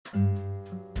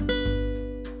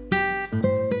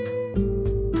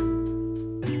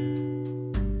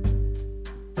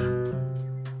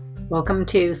Welcome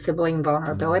to Sibling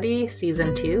Vulnerability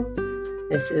Season 2.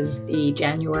 This is the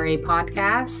January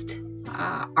podcast.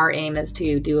 Our aim is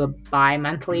to do a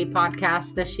bi-monthly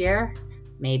podcast this year,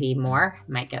 maybe more.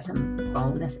 Might get some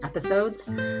bonus episodes.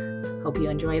 Hope you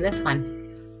enjoy this one.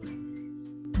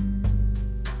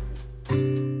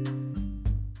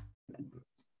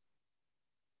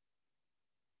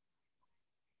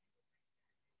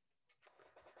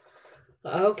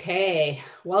 Okay,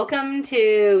 welcome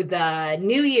to the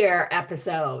New Year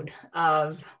episode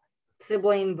of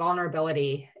Sibling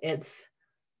Vulnerability. It's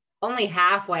only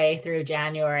halfway through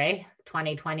January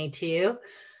 2022,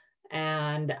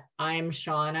 and I'm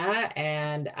Shawna,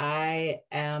 and I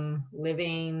am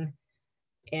living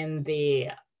in the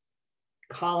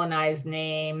colonized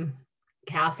name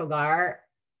Castlegar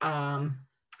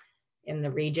in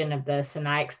the region of the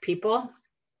Sinaiaks people.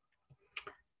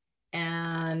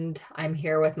 And I'm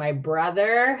here with my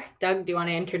brother. Doug, do you want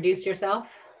to introduce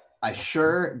yourself? I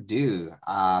sure do.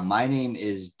 My name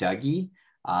is Dougie.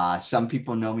 Some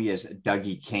people know me as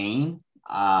Dougie Kane.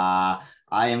 I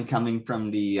am coming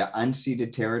from the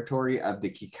unceded territory of the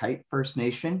Kikite First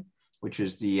Nation, which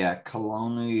is the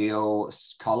colonized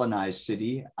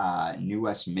city, New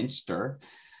Westminster.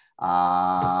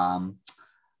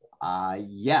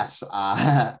 Yes,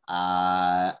 I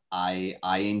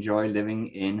enjoy living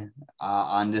in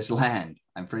on this land.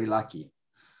 I'm pretty lucky.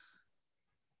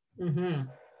 Mm-hmm.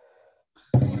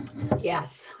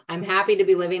 Yes, I'm happy to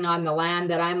be living on the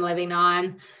land that I'm living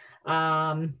on.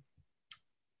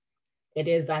 It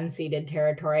is unceded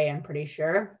territory, I'm pretty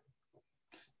sure.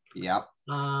 Yep.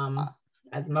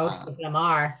 As most of them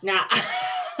are. Nah.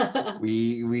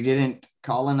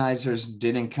 Colonizers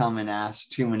didn't come and ask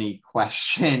too many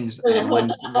questions, and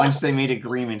once they made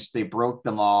agreements, they broke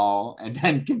them all and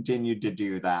then continued to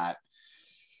do that.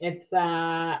 It's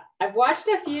I've watched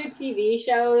a few TV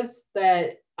shows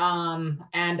that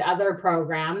and other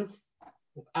programs,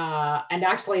 and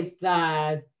actually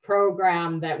the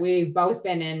program that we've both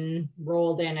been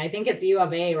enrolled in, I think it's U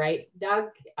of A, right, Doug?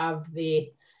 Of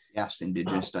the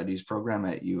Indigenous Studies program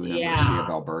at University of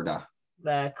Alberta.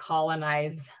 The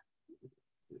colonize,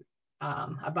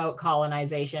 about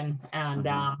colonization. And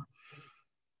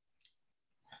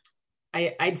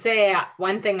I'd say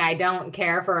one thing I don't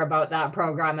care for about that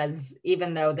program is,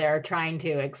 even though they're trying to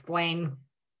explain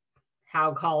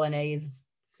how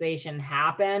colonization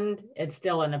happened, it's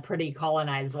still in a pretty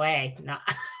colonized way.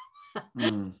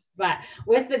 But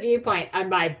with the viewpoint,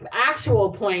 my actual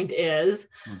point is,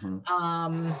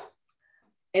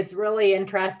 it's really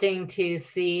interesting to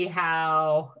see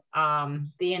how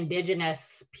the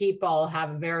Indigenous people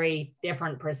have a very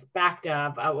different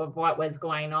perspective of what was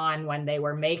going on when they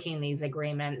were making these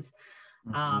agreements,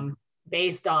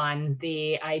 based on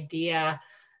the idea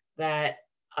that,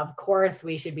 of course,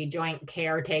 we should be joint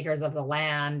caretakers of the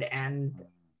land, and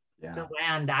the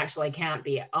land actually can't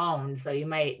be owned. So you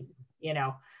might,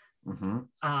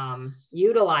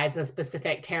 utilize a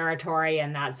specific territory,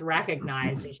 and that's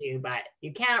recognized as you, but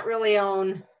you can't really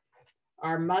own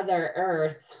our Mother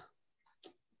Earth.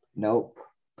 Nope.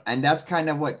 And that's kind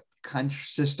of what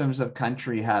systems of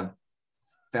country have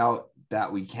felt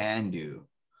that we can do.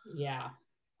 Yeah.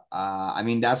 I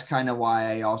mean, that's kind of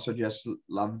why I also just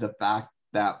love the fact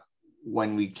that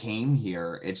when we came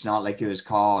here, it's not like it was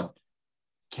called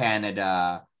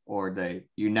Canada or the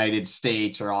United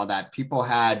States or all that. People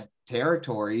had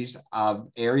territories of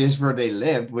areas where they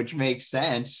lived, which makes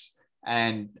sense.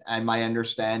 And my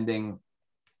understanding,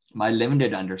 my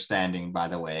limited understanding, by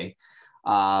the way,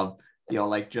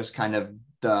 like just kind of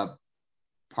the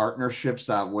partnerships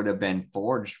that would have been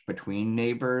forged between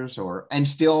neighbors, and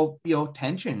still,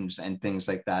 tensions and things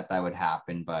like that would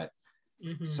happen. But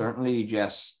certainly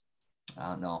just, I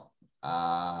don't know,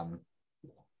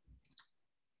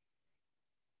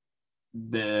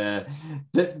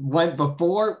 when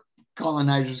before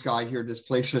colonizers got here, this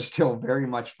place was still very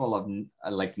much full of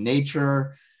like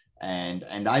nature, and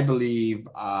I believe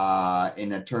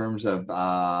in terms of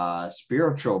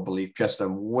spiritual belief, just a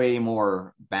way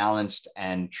more balanced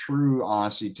and true,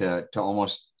 honestly, to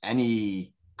almost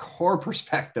any core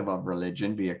perspective of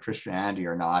religion, be it Christianity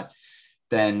or not,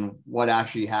 than what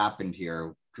actually happened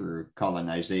here through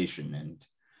colonization. And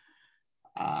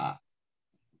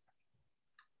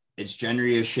it's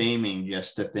generally shaming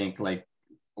just to think like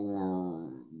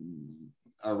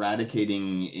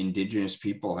eradicating Indigenous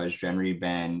people has generally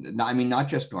been, not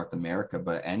just North America,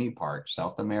 but any part,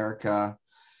 South America,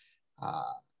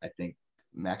 I think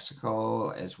Mexico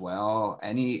as well,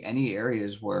 any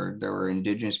areas where there were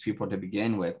Indigenous people to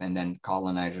begin with, and then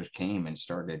colonizers came and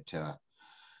started to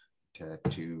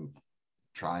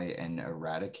try and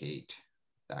eradicate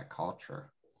that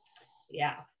culture.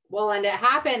 Yeah. Well, and it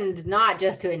happened not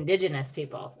just to indigenous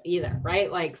people either,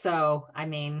 right? Like, so, I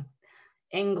mean,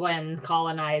 England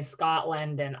colonized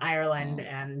Scotland and Ireland,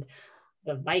 and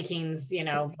the Vikings,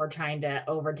 were trying to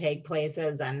overtake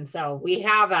places. And so we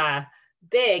have a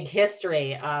big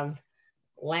history of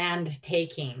land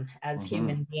taking as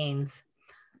human beings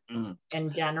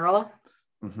in general.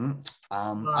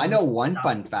 I know one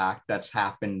fun fact that's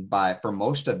happened for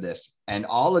most of this, and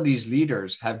all of these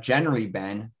leaders have generally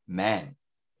been men.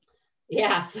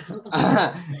 Yes.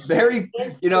 Very,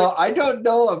 I don't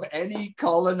know of any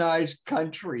colonized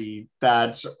country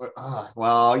that's,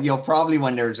 well, probably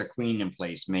when there's a queen in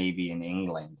place, maybe in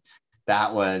England,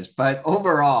 but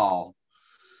overall.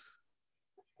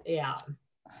 Yeah.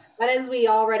 But as we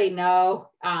already know,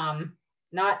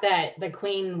 not that the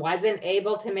queen wasn't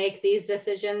able to make these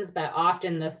decisions, but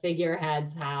often the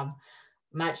figureheads have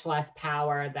much less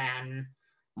power than,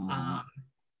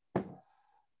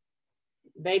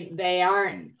 they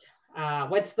aren't,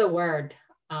 what's the word?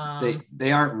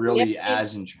 They aren't really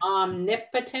as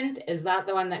omnipotent. Is that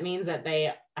the one that means that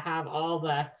they have all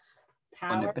the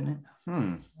power? Omnipotent?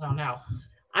 I don't know.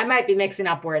 I might be mixing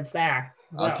up words there.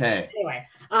 So, okay. Anyway,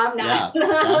 yeah,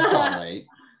 that's all right.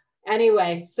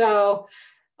 Anyway, so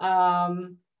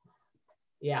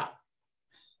yeah,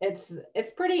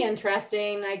 it's pretty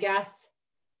interesting, I guess.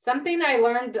 Something I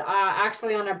learned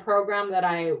actually on a program that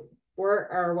I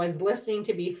was listening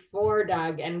to before,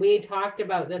 Doug, and we talked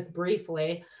about this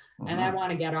briefly, and I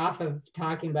want to get off of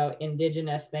talking about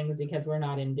indigenous things because we're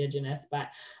not indigenous, but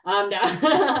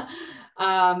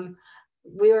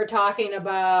we were talking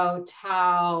about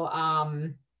how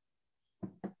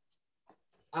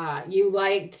you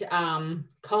liked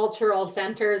cultural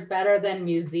centers better than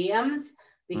museums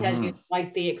because you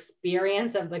like the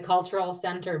experience of the cultural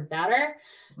center better.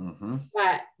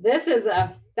 But this is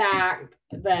a fact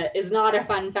that is not a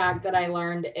fun fact that I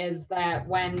learned, is that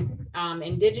when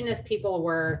indigenous people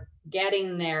were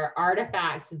getting their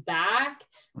artifacts back,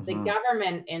 the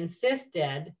government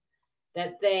insisted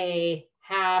that they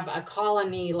have a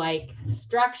colony-like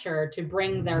structure to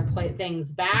bring their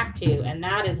things back to, and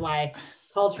that is why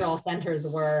cultural centers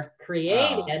were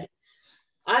created.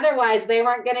 Otherwise, they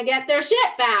weren't going to get their shit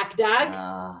back, Doug.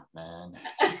 Man.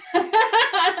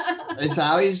 It's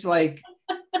always like,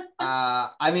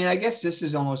 I mean, I guess this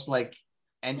is almost like,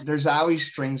 and there's always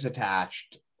strings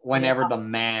attached whenever the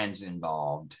man's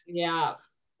involved. Yeah.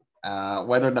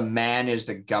 Whether the man is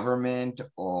the government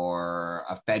or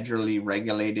a federally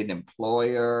regulated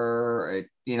employer,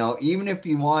 even if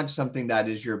you want something that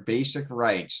is your basic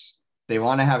rights, they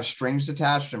want to have strings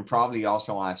attached and probably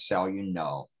also want to sell you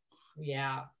no.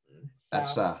 Yeah.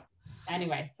 That's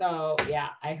anyway, so yeah,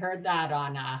 I heard that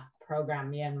on a program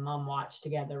me and Mom watched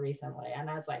together recently, and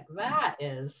I was like, that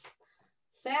is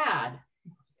sad.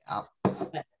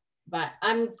 But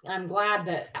I'm glad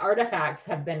that artifacts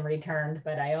have been returned,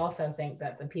 but I also think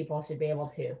that the people should be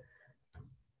able to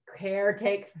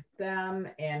caretake them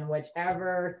in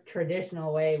whichever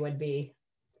traditional way would be.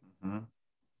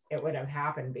 It would have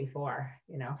happened before,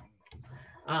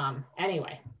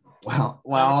 Anyway.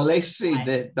 Well, let's see,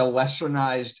 the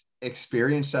westernized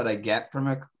experience that I get from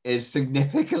it is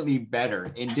significantly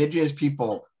better. Indigenous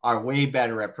people are way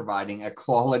better at providing a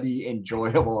quality,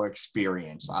 enjoyable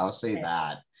experience. I'll say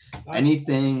that.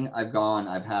 Anything I've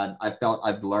felt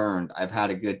I've learned, I've had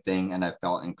a good thing, and I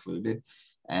felt included.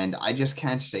 And I just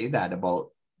can't say that about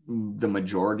the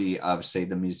majority of, say,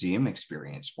 the museum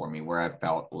experience for me, where I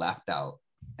felt left out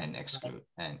and excluded.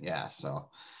 And yeah, so.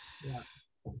 Yeah.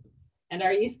 And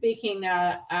are you speaking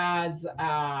as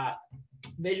a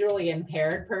visually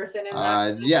impaired person in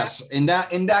that? Yes, in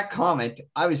that comment,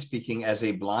 I was speaking as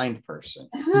a blind person.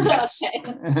 Yes.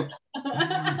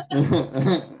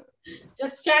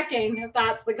 Just checking if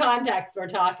that's the context we're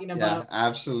talking about. Yeah,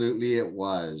 absolutely, it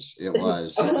was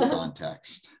the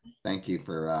context. Thank you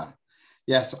for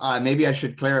yes, maybe I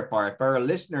should clarify for our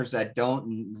listeners that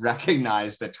don't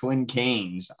recognize the twin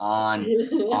canes on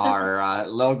our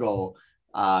logo,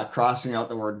 crossing out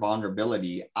the word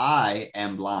vulnerability. I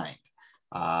am blind,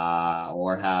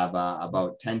 or have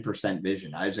about 10%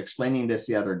 vision. I was explaining this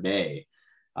the other day,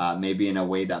 maybe in a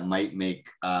way that might make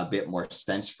a bit more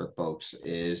sense for folks,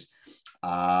 is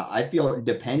I feel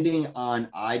depending on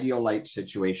ideal light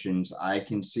situations, I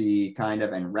can see kind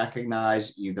of and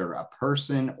recognize either a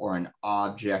person or an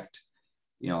object,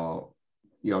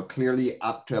 clearly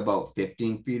up to about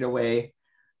 15 feet away.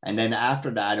 And then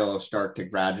after that, it'll start to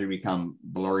gradually become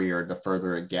blurrier the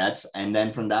further it gets. And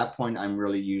then from that point, I'm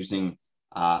really using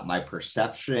my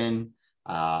perception,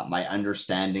 my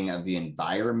understanding of the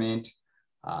environment,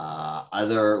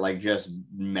 other like just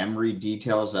memory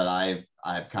details that I've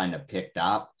I've kind of picked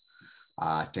up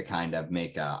to kind of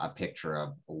make a picture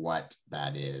of what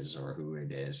that is or who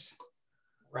it is.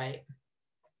 Right.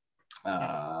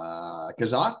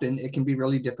 Because often it can be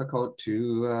really difficult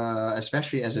to,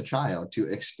 especially as a child, to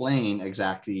explain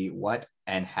exactly what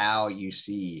and how you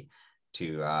see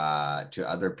to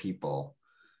other people.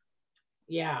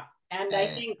 Yeah. And I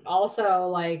think also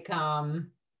like,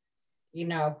 you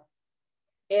know,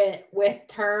 it with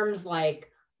terms like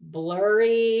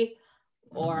blurry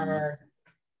or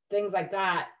things like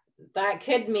that, that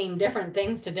could mean different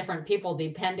things to different people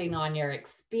depending on your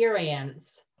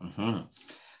experience.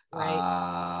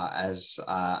 Right.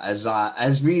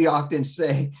 As we often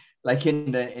say, like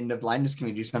in the blindness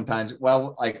community sometimes,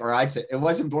 well, like, or I'd say it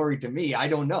wasn't blurry to me. I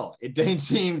don't know. It didn't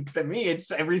seem to me,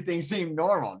 everything seemed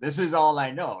normal. This is all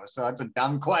I know. So it's a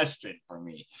dumb question for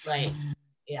me. Right.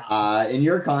 Yeah. In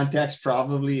your context,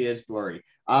 probably is blurry.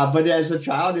 But as a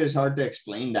child, it's hard to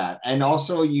explain that. And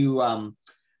also you,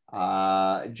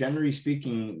 generally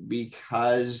speaking,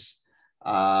 because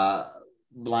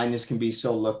blindness can be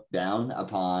so looked down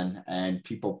upon and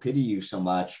people pity you so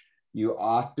much, you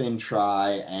often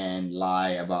try and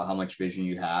lie about how much vision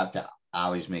you have to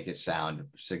always make it sound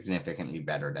significantly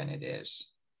better than it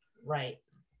is. Right.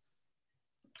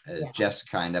 Just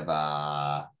kind of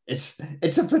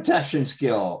it's a protection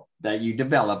skill that you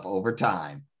develop over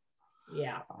time.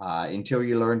 Yeah. Until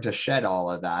you learn to shed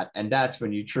all of that, and that's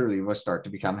when you truly will start to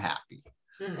become happy.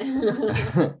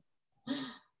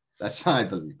 That's my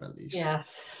belief, at least. Yeah.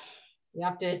 You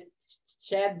have to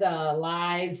shed the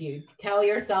lies you tell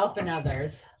yourself and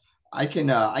others. I can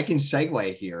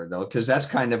segue here though, because that's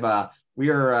kind of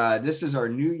this is our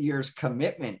New Year's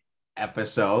commitment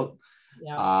episode.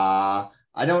 Yeah.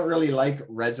 I don't really like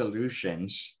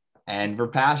resolutions, and we're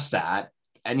past that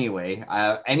anyway.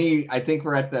 I think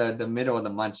we're at the middle of the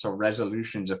month, so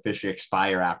resolutions officially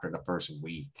expire after the first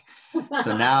week.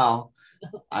 So now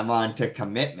I'm on to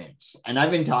commitments, and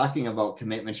I've been talking about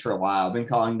commitments for a while. I've been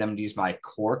calling them my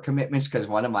core commitments, because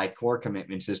one of my core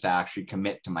commitments is to actually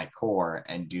commit to my core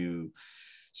and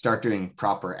start doing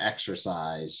proper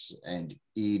exercise and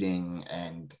eating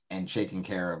and taking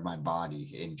care of my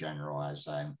body in general, as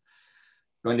I'm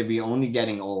going to be only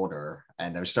getting older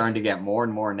and I'm starting to get more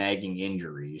and more nagging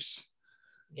injuries.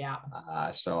 Yeah.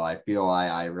 So I feel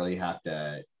I really have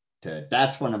to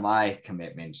that's one of my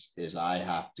commitments, is I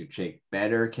have to take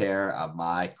better care of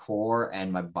my core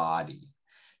and my body.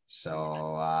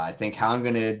 So I think how I'm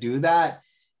going to do that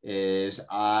is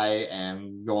I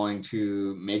am going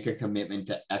to make a commitment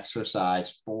to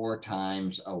exercise 4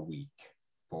 times a week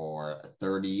for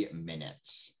 30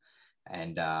 minutes.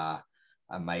 And I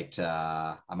might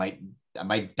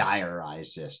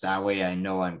diarize this. That way I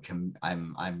know I'm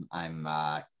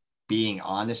being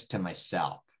honest to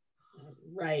myself.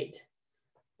 Right.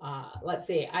 Let's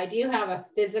see. I do have a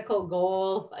physical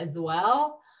goal as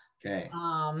well. Okay.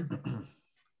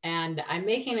 And I'm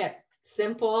making it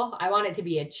simple. I want it to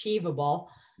be achievable.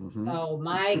 So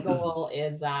my goal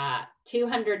is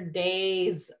 200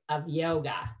 days of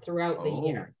yoga throughout the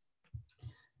year.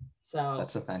 So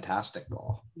that's a fantastic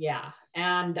goal. Yeah.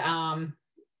 And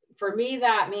for me,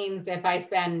 that means if I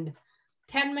spend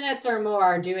 10 minutes or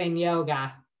more doing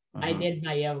yoga, I did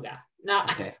my yoga. Now,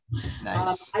 okay.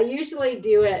 Nice. I usually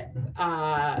do it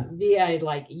via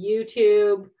like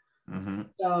YouTube.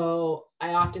 So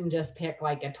I often just pick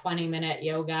like a 20-minute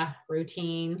yoga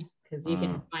routine, because you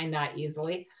can find that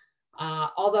easily.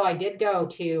 Although I did go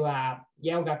to a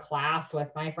yoga class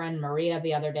with my friend Maria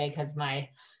the other day, because my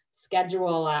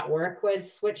schedule at work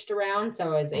was switched around. So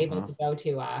I was able to go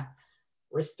to a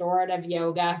restorative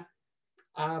yoga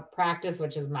practice,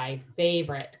 which is my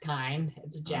favorite kind.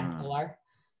 It's gentler,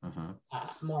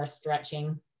 more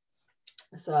stretching.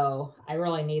 So I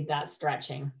really need that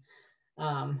stretching.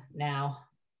 Now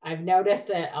I've noticed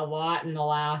it a lot in the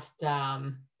last,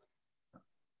 I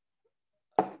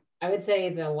would say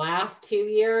the last 2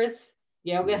 years,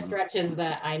 yoga stretches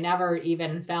that I never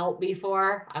even felt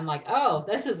before. I'm like, oh,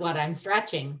 this is what I'm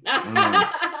stretching.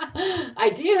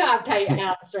 I do have tight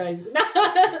hamstrings.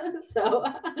 So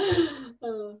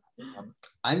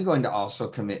I'm going to also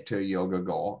commit to a yoga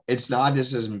goal. It's not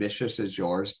as ambitious as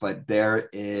yours, but there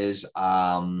is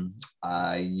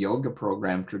a yoga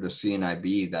program through the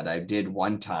CNIB that I did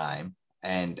one time,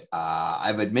 and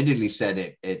I've admittedly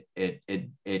said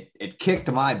it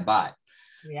kicked my butt.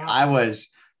 Yeah. I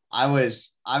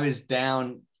was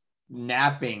down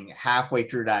napping halfway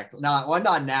through that.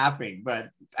 Not napping, but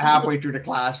halfway through the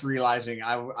class, realizing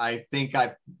I think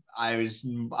I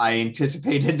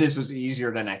anticipated this was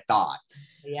easier than I thought.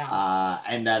 Yeah.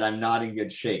 And that I'm not in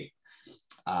good shape.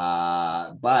 So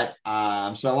I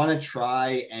want to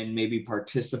try and maybe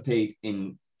participate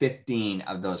in 15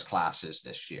 of those classes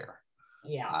this year.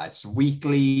 Yeah. It's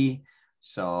weekly,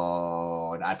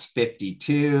 so that's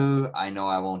 52. I know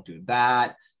I won't do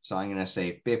that, so I'm going to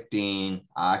say 15,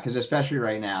 because especially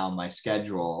right now, my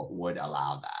schedule would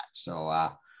allow that. So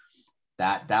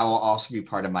that will also be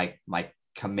part of my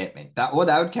commitment. That would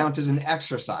count as an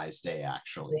exercise day,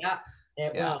 actually. Yeah,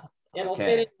 it will. It'll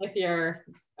Okay. fit in with your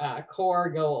core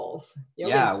goals. You'll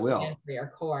Yeah, get it will. in for your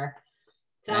core.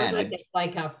 Sounds like it's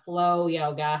like a flow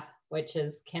yoga, which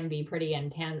can be pretty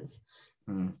intense,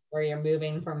 where you're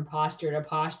moving from posture to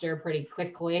posture pretty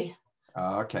quickly.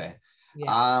 Okay.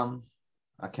 Yeah.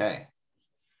 Okay.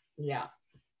 Yeah.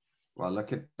 Well,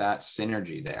 look at that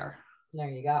synergy there. There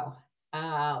you go.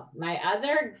 I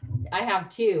have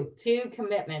two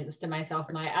commitments to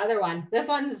myself. My other one, this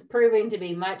one's proving to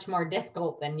be much more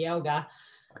difficult than yoga.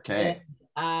 Okay.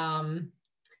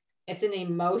 It's an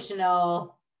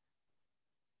emotional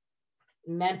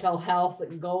mental health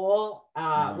goal,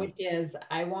 which is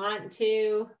I want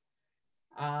to,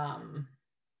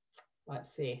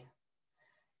 let's see.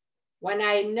 When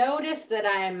I notice that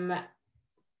I'm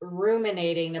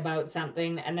ruminating about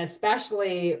something, and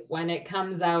especially when it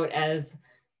comes out as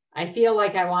I feel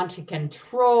like I want to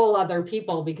control other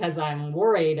people because I'm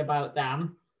worried about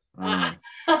them. I'm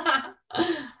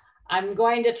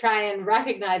going to try and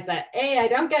recognize that I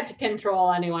don't get to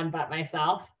control anyone but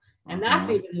myself, and that's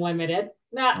even limited.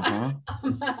 But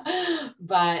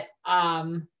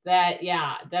I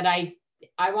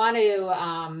want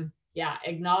to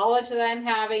acknowledge that I'm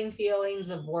having feelings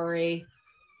of worry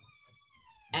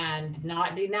and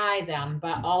not deny them,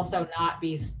 but also not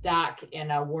be stuck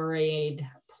in a worried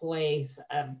place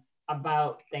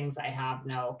about things I have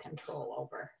no control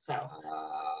over. So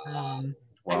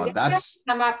well, I'm gonna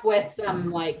come up with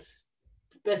some like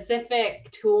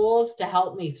specific tools to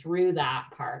help me through that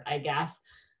part, I guess.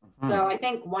 So I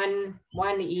think one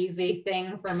easy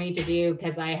thing for me to do,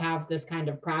 because I have this kind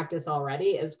of practice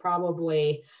already, is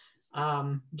probably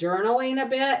journaling a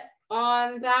bit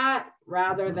on that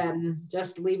rather than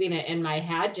just leaving it in my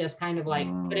head. Just kind of like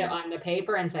put it on the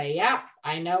paper and say, yeah,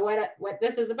 I know what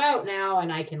this is about now,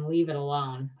 and I can leave it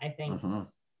alone. I think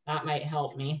that might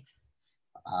help me.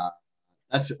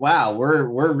 That's wow.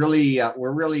 We're really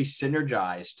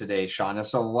synergized today, Shawna.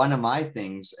 So one of my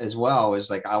things as well is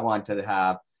like I wanted to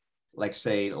have, like,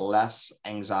 say, less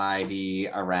anxiety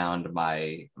around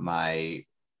my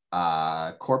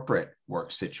corporate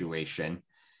work situation,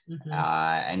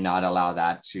 and not allow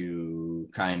that to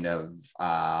kind of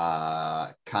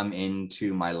come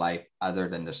into my life other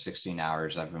than the 16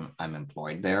 hours I'm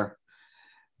employed there.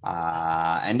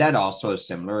 And that also is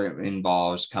similar. It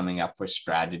involves coming up with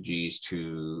strategies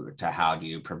to how do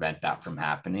you prevent that from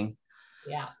happening.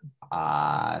 Yeah.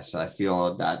 So I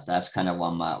feel that that's kind of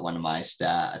one of my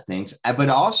things. But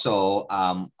also,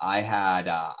 I had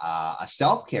a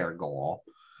self-care goal.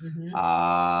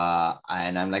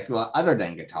 And I'm like, well, other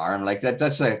than guitar, I'm like,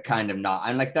 that's a kind of not,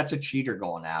 I'm like, that's a cheater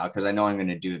goal now, because I know I'm going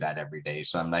to do that every day.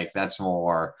 So I'm like, that's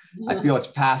more, I feel it's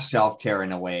past self-care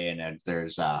in a way. And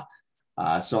there's so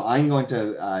I'm going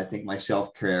to, I think my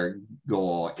self-care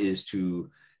goal is to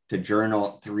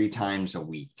journal 3 times a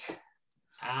week.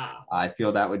 I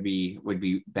feel that would be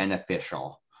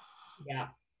beneficial. Yeah.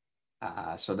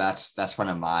 So that's one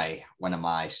of my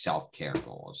self-care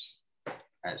goals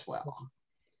as well.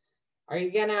 Are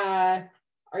you gonna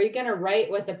write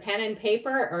with a pen and paper,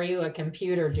 or are you a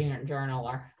computer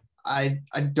journaler? I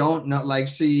don't know. Like,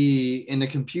 see, in the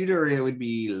computer, it would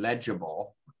be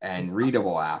legible and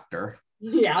readable after.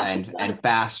 Yeah. And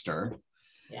faster.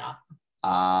 Yeah.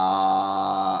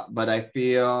 But I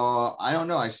feel, I don't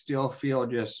know, I still feel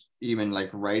just even like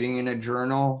writing in a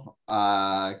journal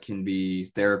can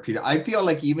be therapeutic. I feel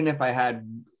like even if I had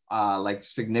like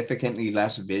significantly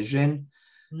less vision,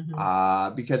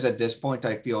 because at this point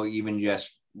I feel even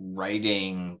just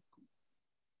writing,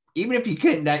 even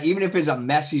if it's a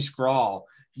messy scrawl,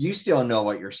 you still know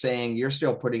what you're saying. You're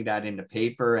still putting that into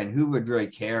paper, and who would really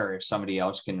care if somebody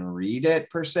else can read it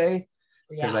per se?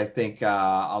 Because I think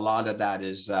a lot of that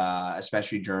is,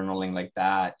 especially journaling like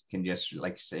that, can just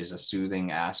like is a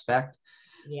soothing aspect.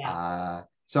 Yeah.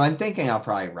 So I'm thinking I'll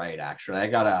probably write. Actually, I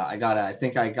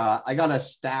got a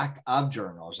stack of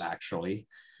journals actually.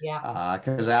 Yeah.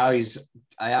 Because I always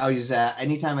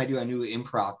anytime I do a new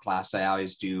improv class, I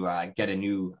always do get a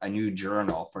new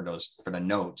journal for the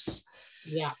notes.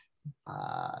 Yeah.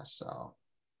 So.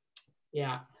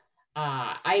 Yeah.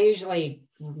 I usually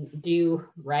do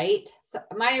write. So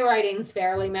my writing's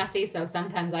fairly messy, so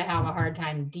sometimes I have a hard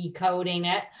time decoding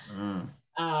it.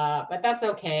 But that's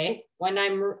okay. When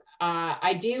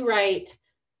I do write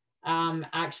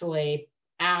actually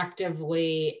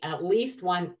actively at least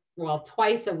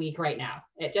twice a week right now.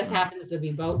 It just happens to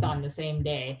be both on the same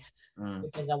day,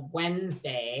 which is a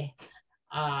Wednesday.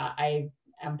 I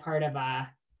am part of a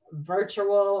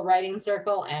virtual writing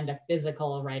circle and a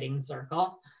physical writing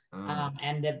circle.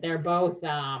 And they're both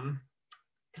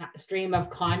stream of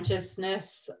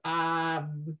consciousness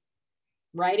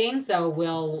writing. So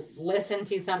we'll listen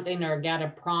to something or get a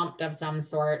prompt of some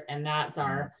sort, and that's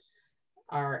our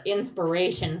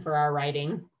inspiration for our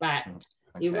writing. But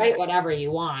you write whatever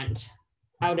you want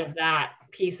out of that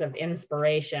piece of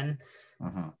inspiration.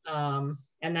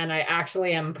 And then I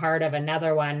actually am part of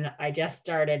another one. I just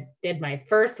did my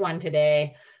first one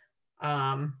today,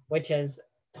 which is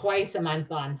twice a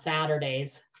month on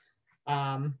Saturdays.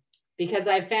 Because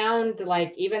I found,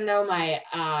 like, even though my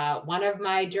one of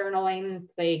my journaling,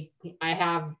 I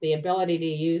have the ability to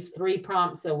use 3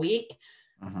 prompts a week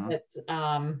that's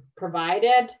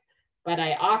provided, but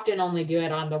I often only do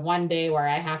it on the one day where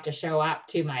I have to show up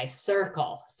to my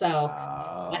circle. So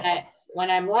when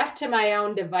I'm left to my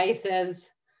own devices,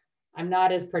 I'm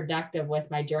not as productive with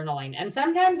my journaling. And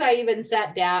sometimes I even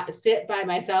sit by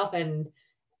myself and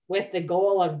with the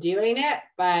goal of doing it,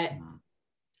 but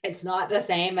it's not the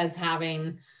same as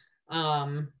having,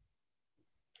 I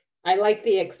like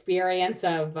the experience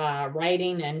of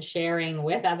writing and sharing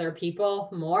with other people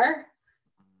more.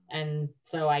 And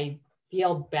so I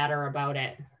feel better about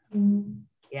it.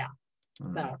 Yeah.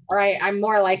 So, I'm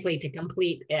more likely to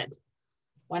complete it.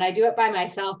 When I do it by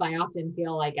myself, I often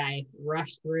feel like I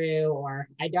rush through, or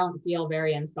I don't feel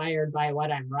very inspired by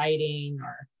what I'm writing,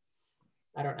 or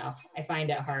I don't know. I find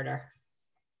it harder.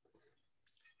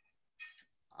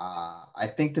 I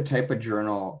think the type of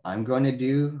journal I'm going to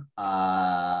do,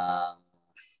 and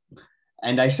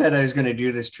I said I was going to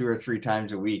do this 2 or 3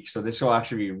 times a week, so this will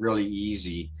actually be really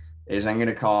easy, is I'm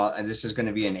going to this is going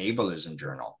to be an ableism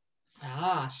journal.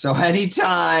 So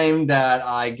anytime that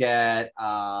I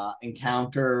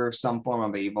encounter some form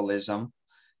of ableism,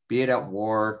 be it at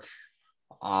work,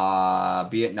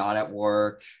 be it not at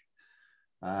work,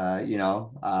 or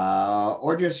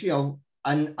just,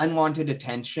 unwanted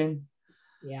attention.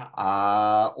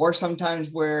 Or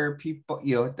sometimes where people,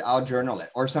 I'll journal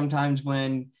it, or sometimes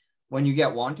when you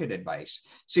get wanted advice.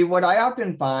 See, what I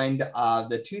often find,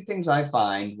 the 2 things I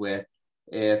find with,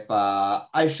 if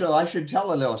I should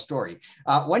tell a little story.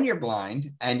 When you're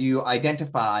blind and you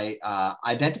identify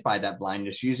that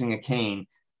blindness using a cane,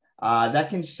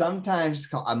 that can sometimes,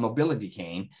 a mobility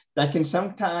cane, that can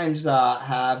sometimes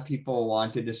have people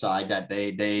want to decide that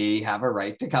they have a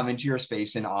right to come into your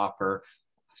space and offer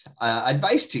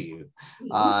advice to you.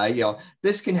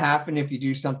 This can happen if you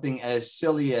do something as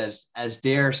silly as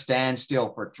dare stand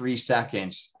still for 3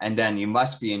 seconds, and then you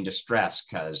must be in distress,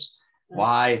 because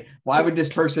why would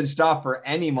this person stop for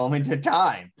any moment of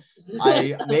time?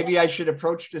 Maybe I should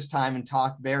approach this time and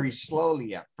talk very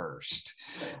slowly at first.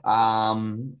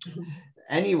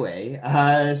 Anyway,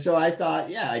 so I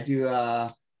thought, I do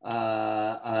an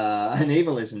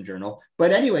ableism journal.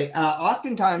 But anyway,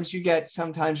 oftentimes you get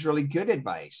sometimes really good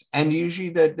advice, and usually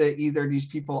either these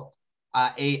people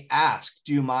ask,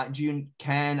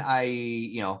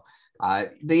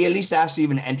 they at least ask to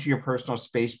even enter your personal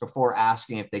space before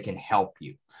asking if they can help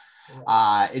you.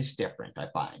 It's different, I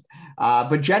find.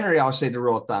 But generally, I'll say the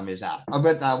rule of thumb is that.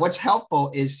 But what's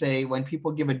helpful is, say, when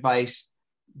people give advice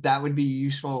that would be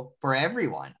useful for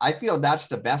everyone. I feel that's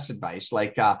the best advice.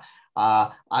 Like I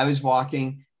was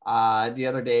walking the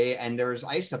other day, and there was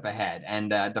ice up ahead,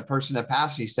 and the person that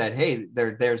passed me said, "Hey,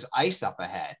 there's ice up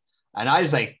ahead." And I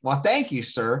was like, "Well, thank you,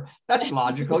 sir. That's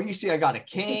logical. You see, I got a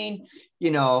cane,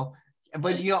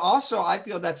 But also, I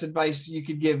feel that's advice you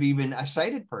could give even a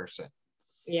sighted person.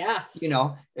 Yes.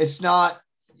 It's not,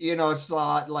 it's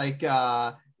not like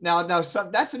now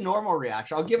that's a normal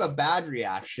reaction. I'll give a bad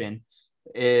reaction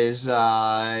is,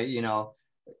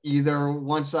 either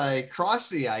once I cross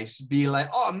the ice, be like,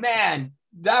 "Oh man,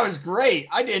 that was great.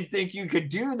 I didn't think you could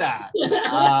do that."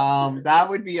 That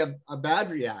would be a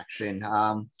bad reaction.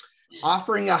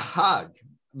 Offering a hug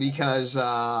because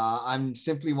I'm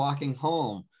simply walking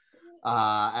home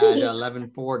at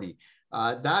 11:40.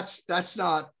 That's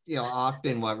not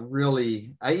often what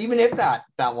really, even if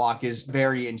that walk is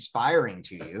very inspiring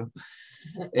to you,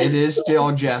 it is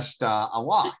still just a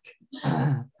walk.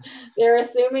 They're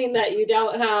assuming that you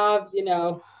don't have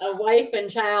a wife and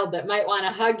child that might want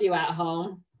to hug you at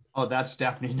home. Oh, that's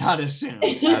definitely not assumed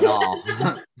at all.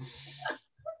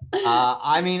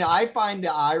 I find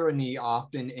the irony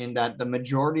often in that the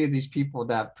majority of these people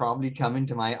that probably come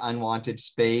into my unwanted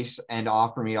space and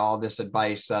offer me all this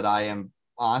advice that I am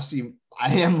honestly,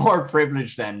 I am more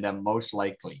privileged than them, most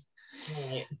likely.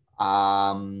 Right.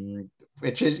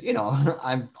 Which is, you know,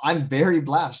 I'm very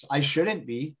blessed. I shouldn't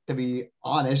be, to be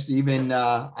honest. Even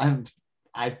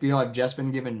I feel I've just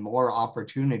been given more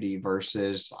opportunity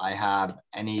versus I have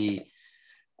any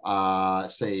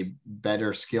say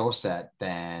better skill set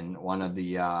than one of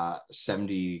the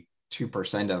 72%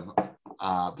 of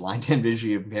blind and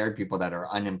visually impaired people that are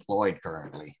unemployed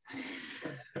currently.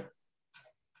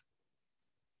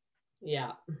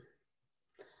 Yeah.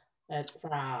 That's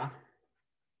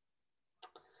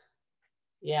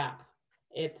yeah,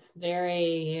 it's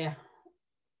very,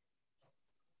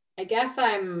 I guess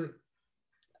I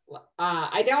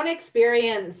don't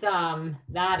experience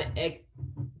that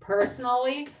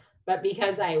personally, but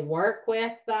because I work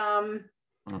with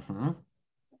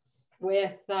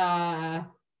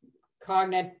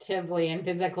cognitively and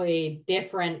physically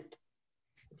different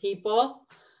people,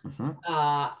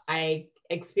 I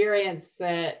experience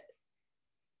that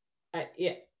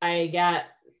I get,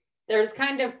 there's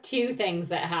kind of two things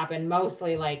that happen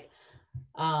mostly, like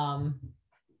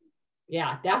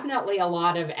yeah, definitely a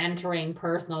lot of entering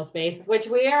personal space, which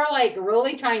we are like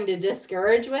really trying to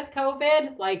discourage with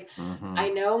COVID. Like, I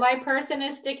know my person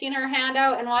is sticking her hand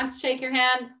out and wants to shake your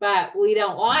hand, but we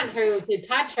don't want her to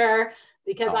touch her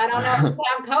because I don't know if you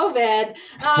have COVID.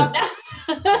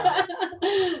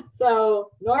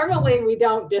 So normally we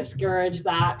don't discourage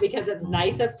that because it's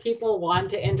nice if people want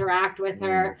to interact with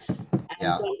her.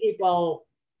 And some people,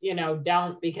 you know,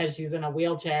 don't because she's in a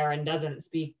wheelchair and doesn't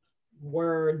speak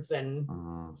words, and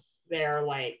they're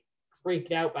like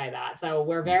freaked out by that. So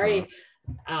we're very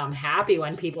happy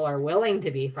when people are willing to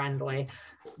be friendly,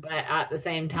 but at the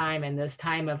same time, in this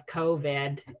time of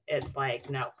COVID, it's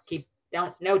like, no,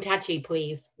 no touchy,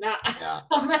 please. No.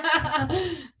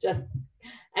 Just,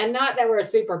 and not that we're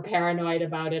super paranoid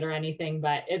about it or anything,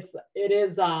 but it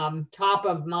is top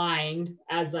of mind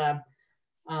as a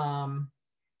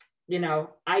you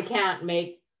know,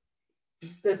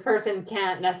 this person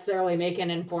can't necessarily make an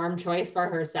informed choice for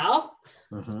herself.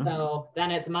 So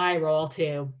then it's my role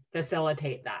to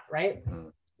facilitate that, right?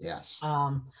 Yes.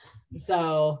 And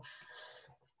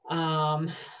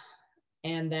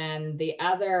then the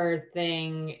other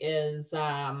thing is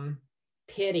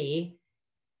pity.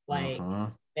 Like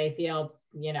they feel,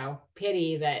 you know,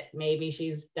 pity that maybe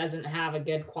she doesn't have a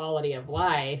good quality of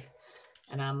life.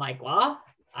 And I'm like, well,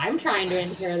 I'm trying to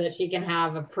ensure that she can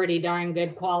have a pretty darn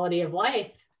good quality of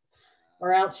life,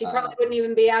 or else she probably wouldn't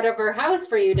even be out of her house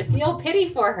for you to feel pity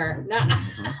for her. No.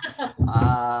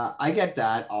 I get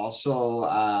that also.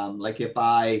 Like if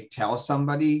I tell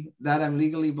somebody that I'm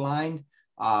legally blind,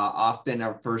 often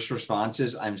our first response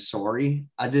is, I'm sorry.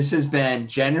 This has been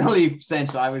generally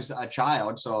since I was a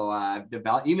child. So I've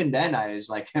developed, even then I was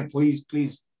like, please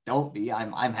don't be.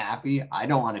 I'm happy. I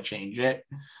don't want to change it.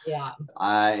 Yeah.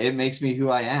 It makes me who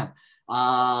I am.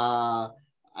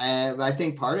 And I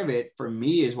think part of it for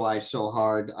me is why it's so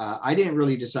hard. I didn't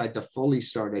really decide to fully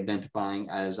start identifying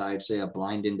as, I'd say, a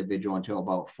blind individual until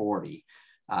about 40.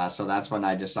 So that's when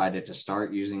I decided to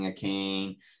start using a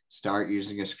cane, start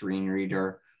using a screen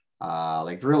reader,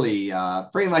 like really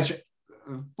pretty much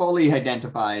fully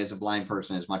identify as a blind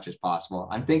person as much as possible.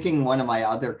 I'm thinking one of my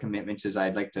other commitments is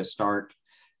I'd like to start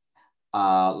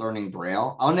learning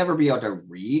Braille. I'll never be able to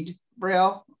read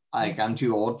Braille. Like I'm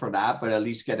too old for that, but at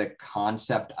least get a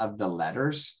concept of the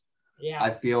letters. Yeah.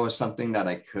 I feel is something that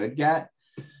I could get.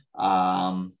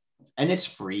 And it's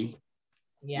free.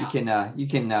 Yeah. You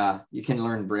can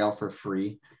learn Braille for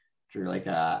free through like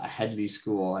a Headley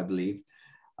school, I believe.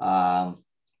 That's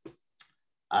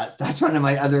one of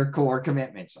my other core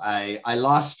commitments. I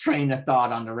lost train of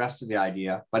thought on the rest of the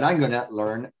idea, but I'm going to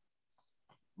learn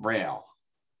Braille.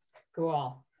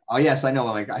 Cool. Oh, yes, I know.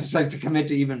 Like, I just like to commit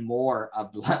to even more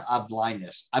of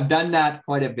blindness. I've done that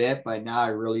quite a bit, but now I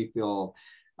really feel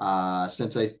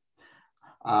since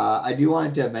I do want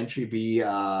it to eventually be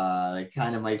like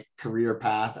kind of my career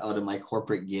path out of my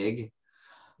corporate gig.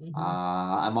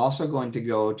 I'm also going to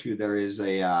go to, there is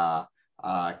a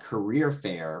career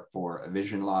fair for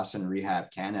Vision Loss and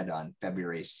Rehab Canada on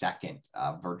February 2nd,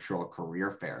 virtual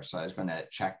career fair. So I was going to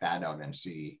check that out and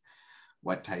see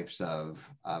what types of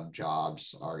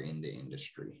jobs are in the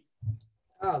industry.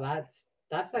 Oh, that's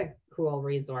a cool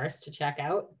resource to check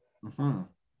out.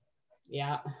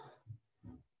 Yeah.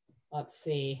 Let's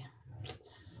see.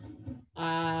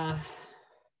 I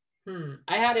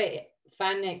had a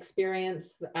fun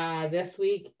experience this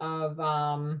week of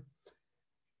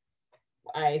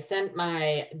I sent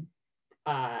my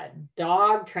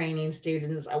dog training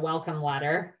students a welcome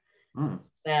letter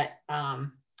that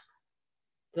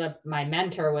my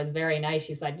mentor was very nice.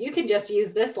 She said, you can just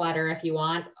use this letter if you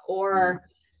want, or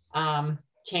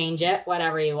change it,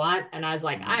 whatever you want. And I was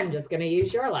like, I'm just going to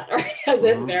use your letter because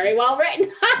it's very well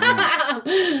written.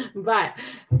 But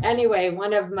anyway,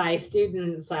 one of my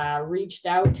students reached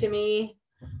out to me.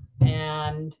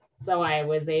 And so I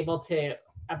was able to,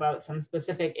 about some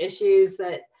specific issues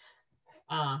that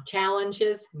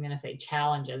challenges, I'm going to say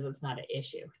challenges, it's not an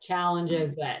issue,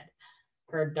 challenges that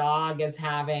her dog is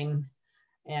having.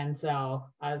 And so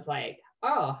I was like,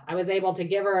 oh, I was able to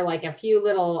give her like a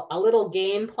little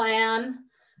game plan.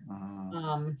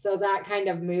 So that kind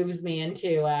of moves me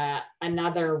into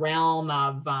another realm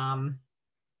of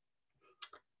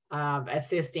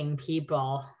assisting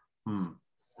people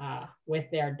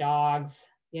with their dogs.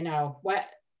 You know, what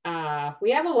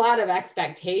we have a lot of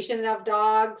expectation of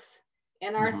dogs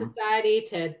in our society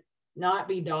to not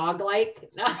be dog-like.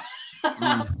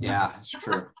 Yeah, it's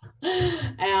true.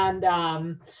 And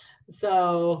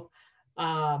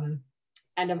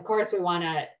and of course we want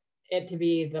it to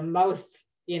be the most,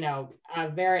 you know, a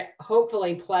very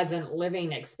hopefully pleasant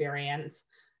living experience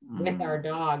with our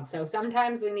dog. So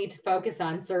sometimes we need to focus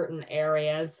on certain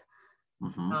areas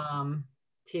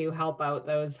to help out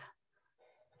those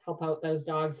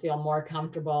dogs feel more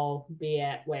comfortable, be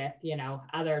it with, you know,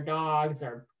 other dogs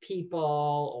or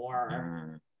people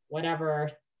or whatever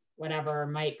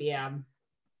might be a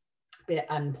bit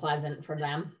unpleasant for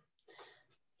them.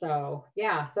 So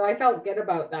yeah, so I felt good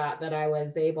about that I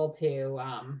was able to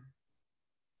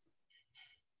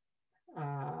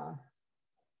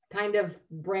kind of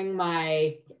bring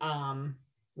my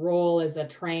role as a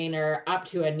trainer up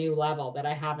to a new level that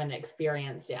I haven't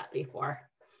experienced yet before.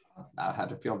 That had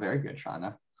to feel very good,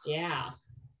 Shawna. Yeah.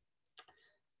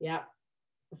 Yep.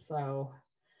 So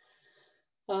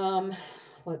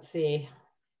let's see.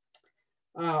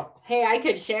 Oh, hey, I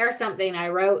could share something I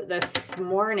wrote this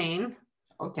morning.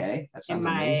 Okay, that sounds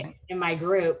amazing. In my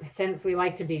group, since we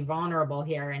like to be vulnerable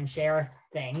here and share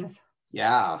things.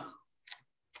 Yeah.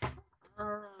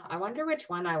 I wonder which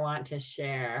one I want to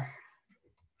share.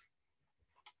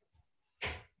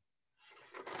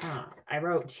 I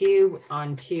wrote two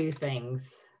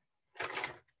things.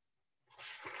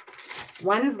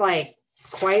 One's like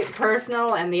quite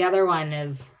personal and the other one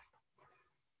is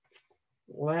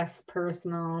less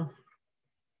personal.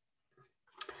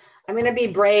 I'm going to be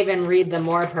brave and read the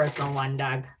more personal one,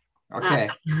 Doug. Okay.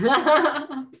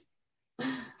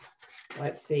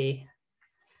 Let's see.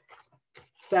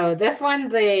 So this one,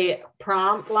 the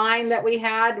prompt line that we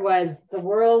had was the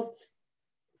world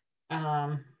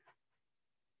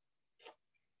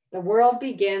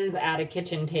begins at a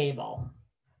kitchen table.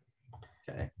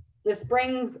 Okay.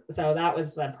 So that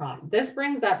was the prompt. This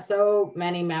brings up so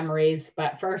many memories,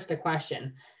 but first a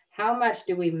question. How much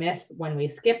do we miss when we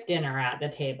skip dinner at the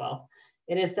table?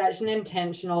 It is such an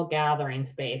intentional gathering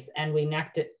space, and we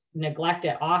neglect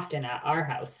it often at our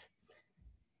house.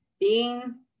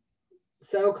 Being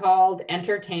so-called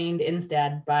entertained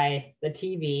instead by the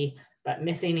TV, but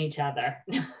missing each other.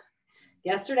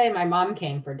 Yesterday, my mom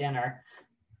came for dinner,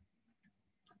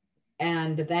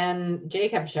 and then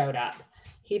Jacob showed up.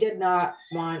 He did not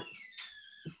want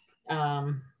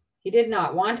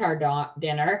our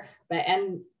dinner,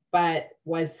 but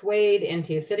was swayed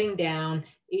into sitting down,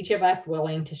 each of us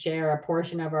willing to share a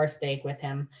portion of our steak with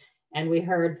him. And we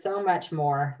heard so much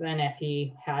more than if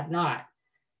he had not.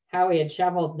 How he had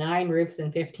shoveled 9 roofs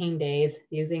in 15 days,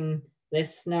 using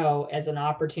this snow as an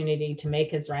opportunity to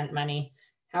make his rent money.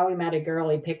 How he met a girl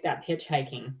he picked up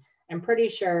hitchhiking. I'm pretty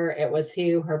sure it was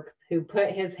who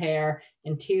put his hair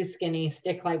in 2 skinny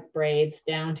stick-like braids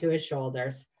down to his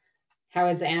shoulders. How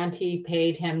his auntie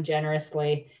paid him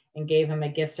generously and gave him a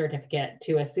gift certificate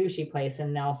to a sushi place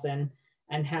in Nelson,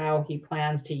 and how he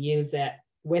plans to use it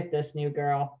with this new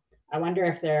girl. I wonder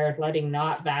if they're letting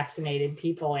not vaccinated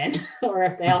people in or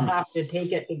if they'll have to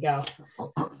take it to go.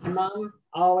 My mom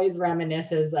always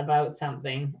reminisces about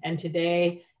something, and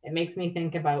today it makes me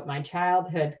think about my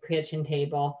childhood kitchen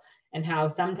table and how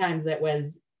sometimes it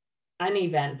was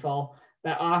uneventful,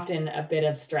 but often a bit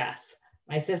of stress.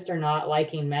 My sister not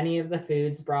liking many of the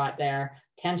foods brought there,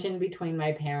 tension between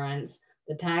my parents,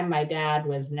 the time my dad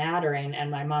was nattering and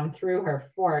my mom threw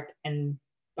her fork, and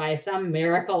by some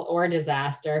miracle or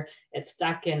disaster, it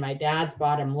stuck in my dad's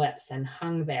bottom lips and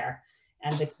hung there,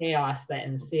 and the chaos that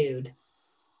ensued.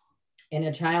 In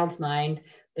a child's mind,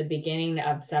 the beginning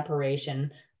of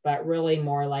separation, but really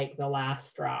more like the last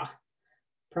straw.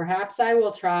 Perhaps I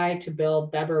will try to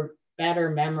build better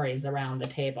memories around the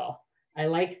table. I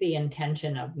like the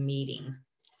intention of meeting.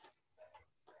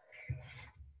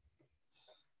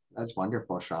 That's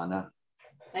wonderful, Shawna.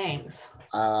 Thanks.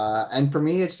 And for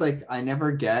me, it's like I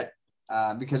never get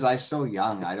because I'm so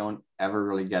young, I don't ever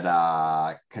really get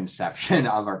a conception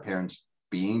of our parents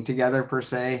being together per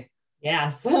se.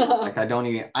 Yes. Like I don't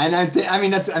even, and I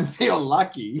mean, I feel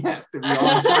lucky to be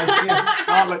honest. It's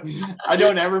not like I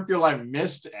don't ever feel I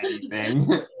missed anything.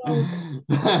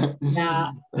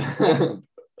 Yeah.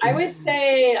 I would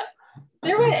say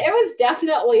it was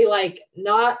definitely like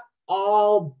not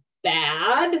all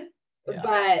bad, Yeah.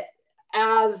 but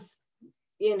as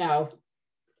you know,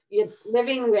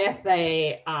 living with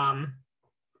a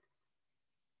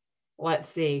let's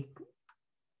see,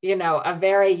 a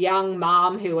very young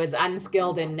mom who was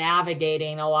unskilled in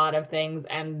navigating a lot of things,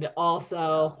 and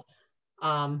also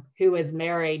who was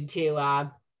married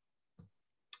to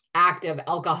active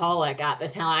alcoholic at the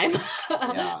time.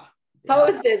 Yeah.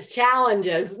 Posed as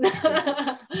challenges.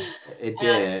 It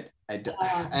did.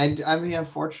 And I mean,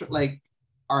 unfortunately, like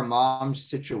our mom's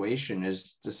situation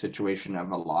is the situation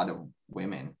of a lot of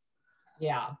women.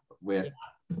 Yeah. With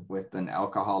an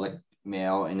alcoholic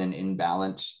male in an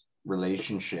imbalanced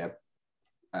relationship,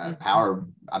 a power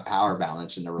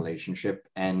balance in the relationship,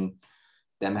 and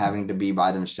them having to be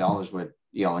by themselves with,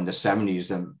 in the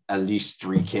 70s, at least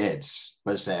 3 kids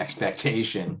was the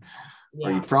expectation,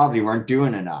 or you probably weren't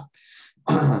doing enough.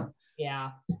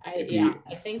 Yeah. I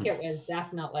think it was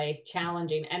definitely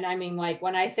challenging. And I mean, like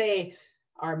when I say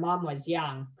our mom was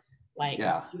young, like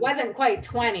she wasn't quite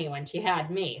 20 when she had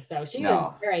me. So she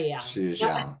was very young. She was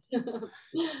young.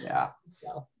 Yeah.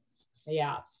 So,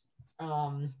 yeah.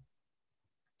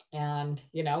 And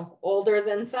older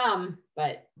than some,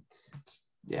 but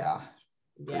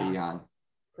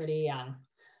pretty young.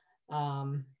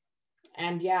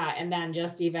 And then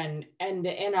just even, and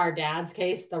in our dad's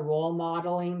case, the role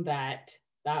modeling that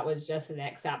was just an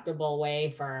acceptable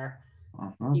way for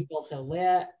people to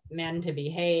live, men to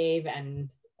behave, and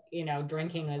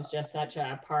drinking was just such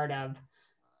a part of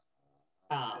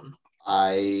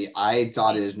I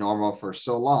thought it was normal for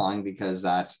so long because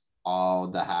that's all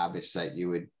the habits that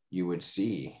you would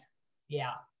see.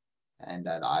 Yeah. And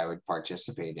that I would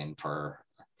participate in for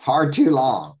far too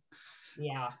long.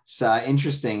 Yeah. So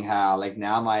interesting how like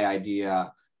now my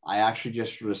idea, I actually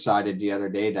just decided the other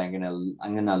day that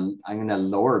I'm gonna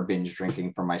lower binge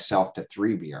drinking for myself to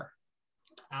 3 beer.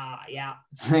 Yeah.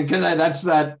 Because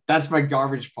that's my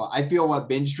garbage point. I feel what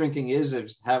binge drinking is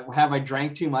have I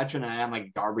drank too much and I am my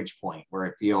garbage point where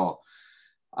I feel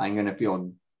I'm gonna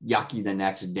feel yucky the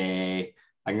next day.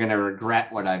 I'm gonna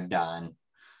regret what I've done.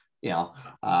 So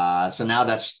now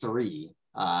that's 3.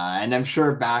 And I'm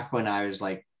sure back when I was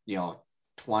like,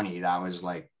 20, that was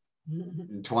like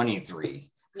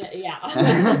 23.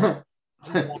 Yeah.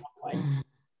 Exactly.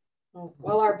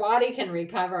 Well, our body can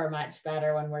recover much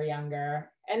better when we're younger.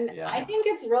 And I think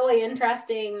it's really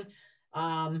interesting,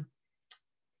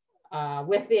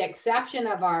 with the exception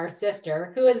of our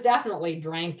sister, who has definitely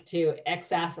drank to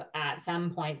excess at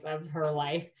some points of her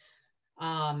life,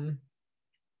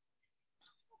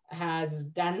 has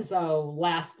done so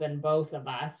less than both of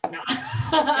us.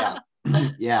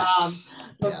 Yes.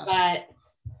 But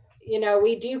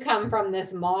we do come from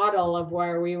this model of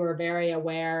where we were very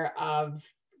aware of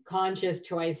conscious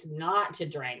choice not to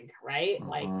drink, right?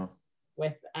 Like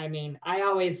I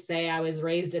always say I was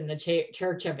raised in the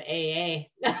church of AA.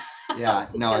 Yeah,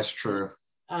 no, it's true.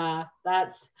 That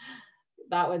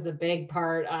was a big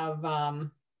part of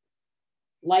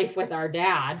life with our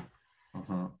dad.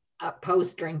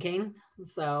 Post drinking.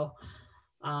 So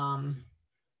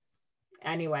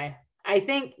anyway, I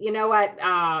think what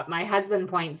my husband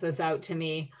points this out to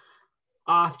me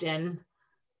often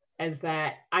is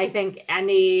that I think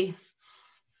any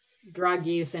drug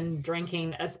use and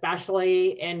drinking,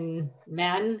 especially in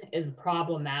men, is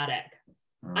problematic.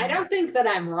 I don't think that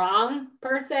I'm wrong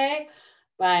per se,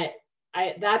 but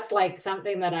that's like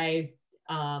something that I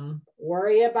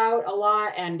worry about a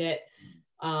lot, and it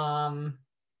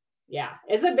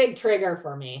it's a big trigger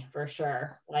for me for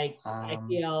sure. Like I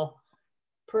feel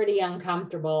pretty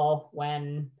uncomfortable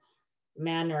when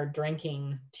men are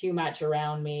drinking too much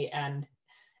around me, and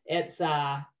it's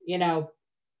my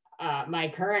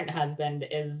current husband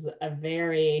is a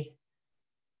very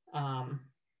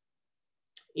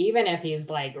even if he's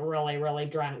like really, really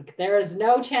drunk, there is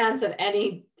no chance of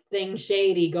anything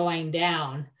shady going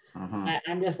down.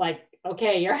 I'm just like,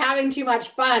 okay, you're having too much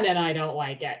fun and I don't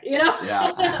like it,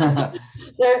 Yeah.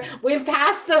 We've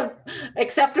passed the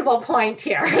acceptable point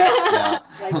here. Yeah.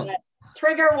 Like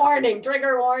trigger warning.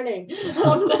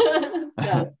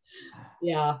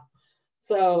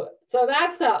 So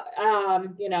that's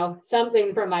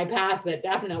something from my past that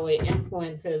definitely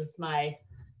influences my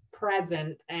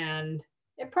present. And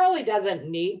it probably doesn't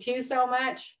need to so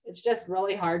much. It's just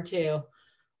really hard to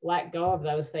let go of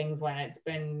those things when it's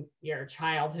been your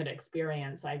childhood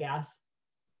experience, I guess.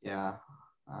 Yeah.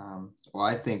 Well,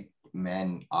 I think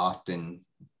men often,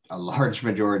 a large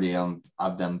majority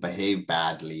of them behave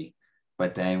badly,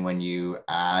 but then when you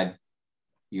add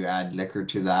liquor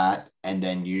to that, and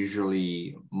then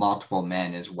usually multiple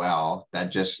men as well,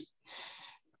 that just,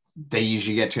 they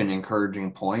usually get to an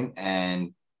encouraging point,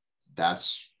 and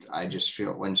that's, I just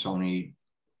feel when so many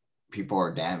people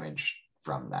are damaged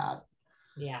from that,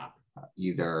 Yeah.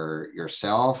 either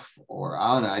yourself or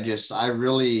I don't know.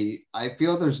 I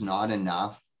feel there's not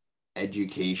enough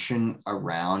education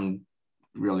around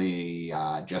really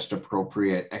just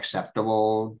appropriate,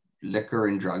 acceptable liquor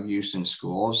and drug use in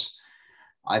schools.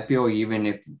 I feel even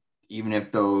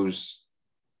if those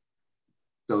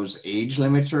age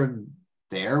limits are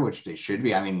there, which they should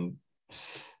be. I mean,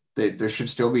 there should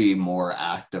still be more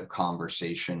active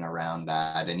conversation around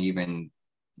that, and even,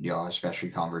 especially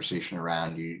conversation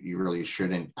around you really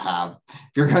shouldn't have,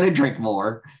 if you're going to drink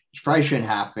more, it probably shouldn't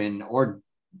happen, or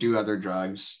do other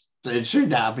drugs. It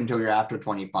shouldn't happen until you're after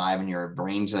 25 and your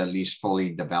brain's at least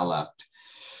fully developed.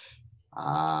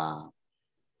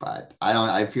 But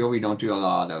I feel we don't do a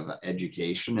lot of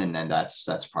education, and then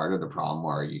that's part of the problem,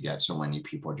 where you get so many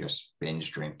people just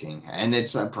binge drinking, and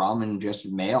it's a problem in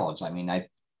just males. I mean,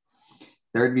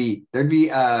 there'd be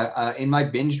in my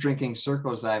binge drinking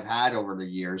circles that I've had over the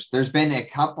years, there's been a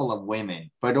couple of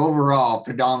women, but overall,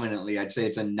 predominantly, I'd say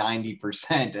it's a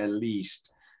 90% at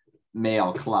least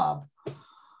male club.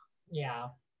 Yeah.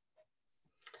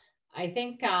 I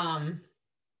think,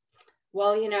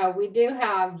 well, we do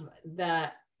have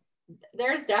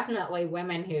there's definitely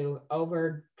women who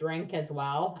over drink as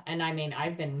well. And I mean,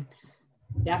 I've been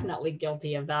definitely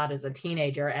guilty of that as a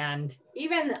teenager. And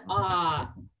even, I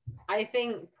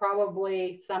think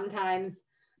probably sometimes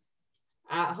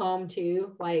at home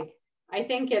too. Like, I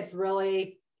think it's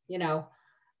really,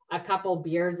 a couple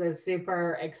beers is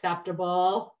super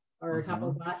acceptable, or a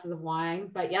couple glasses of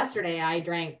wine. But yesterday I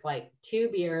drank like 2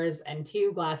 beers and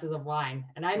 2 glasses of wine.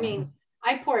 And I mean,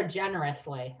 I poured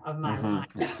generously of my wine.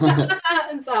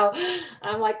 And so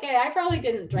I'm like, hey, I probably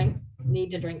didn't need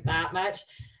to drink that much.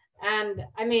 And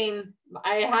I mean,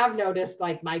 I have noticed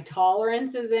like my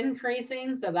tolerance is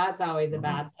increasing. So that's always a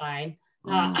bad sign.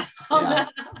 Yeah.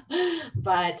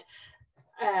 But,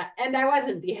 and I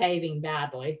wasn't behaving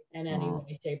badly in any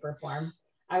way, shape, or form.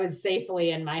 I was safely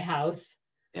in my house.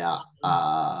 Yeah.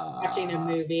 Watching a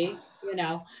movie,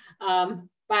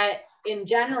 but in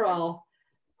general,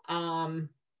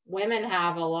 women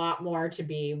have a lot more to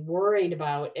be worried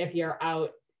about if you're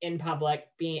out in public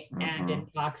being and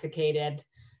intoxicated,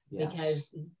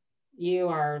 because you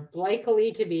are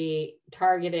likely to be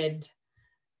targeted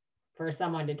for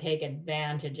someone to take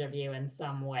advantage of you in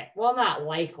some way. Well, not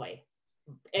likely.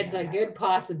 It's a good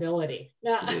possibility.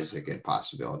 It is a good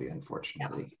possibility,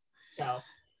 unfortunately. Yeah. So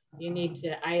you need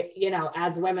to,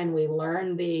 as women, we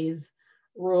learn these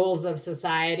rules of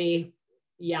society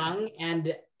young,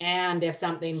 and if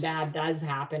something bad does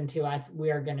happen to us,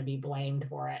 we're going to be blamed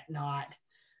for it, not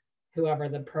whoever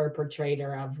the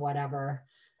perpetrator of whatever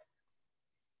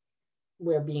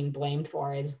we're being blamed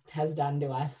for has done to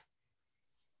us.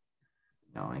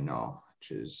 No, I know,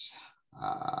 which is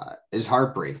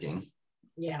heartbreaking.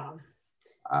 Yeah.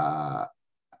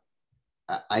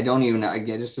 I don't even, I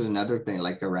guess this is another thing,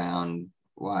 like around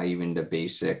why even the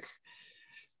basic,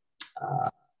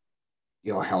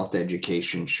 health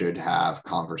education should have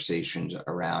conversations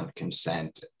around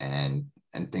consent and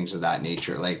things of that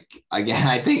nature. Like, again,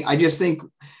 I just think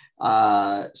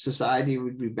society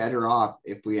would be better off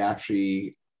if we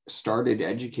actually started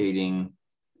educating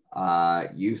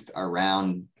youth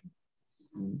around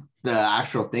the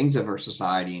actual things of our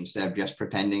society, instead of just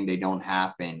pretending they don't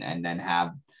happen, and then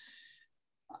have,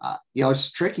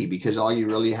 it's tricky, because all you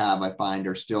really have, I find,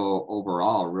 are still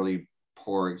overall really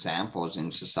poor examples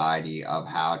in society of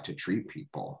how to treat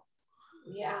people.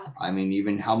 Yeah. I mean,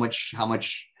 even how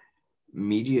much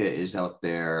media is out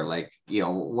there. Like,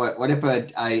 what if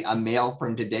a male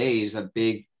from today is a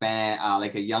big fan,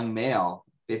 like a young male,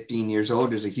 15 years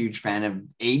old, is a huge fan of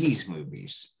 80s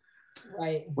movies.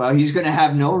 Right. Well, he's going to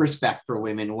have no respect for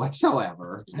women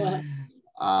whatsoever.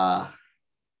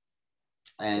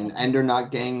 And they're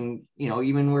not getting,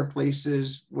 even where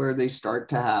places where they start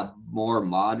to have more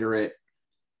moderate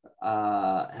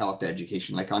health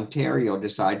education, like Ontario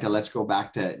decide to, let's go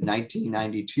back to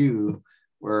 1992,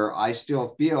 where I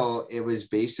still feel it was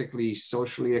basically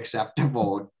socially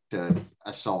acceptable to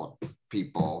assault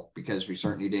people, because we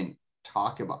certainly didn't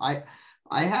talk about.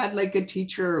 I had like a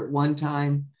teacher one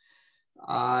time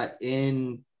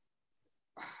in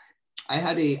I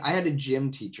had a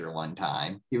gym teacher one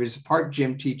time. He was a part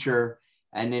gym teacher,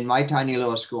 and in my tiny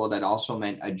little school, that also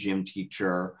meant a gym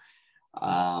teacher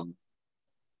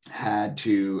had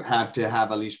to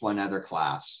have at least one other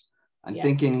class. I'm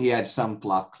thinking he had some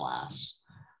fluff class,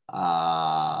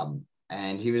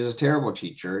 and he was a terrible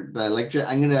teacher. But like,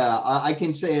 I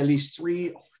can say at least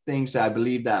 3 things that I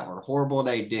believe that were horrible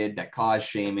they did that caused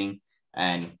shaming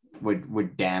and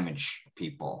would damage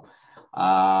people.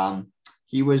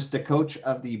 He was the coach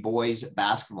of the boys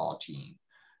basketball team.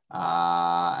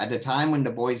 At the time when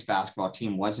the boys basketball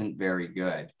team wasn't very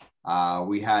good,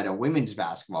 we had a women's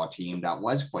basketball team that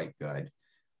was quite good.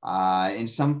 In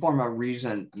some form of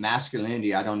reason,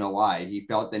 masculinity, I don't know why, he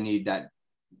felt the need that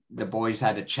the boys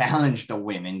had to challenge the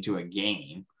women to a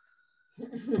game,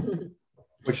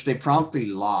 which they promptly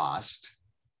lost.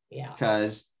 Yeah.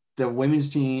 Because the women's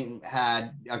team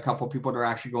had a couple people that were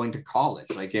actually going to college.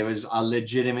 Like, it was a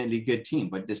legitimately good team,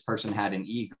 but this person had an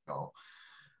ego.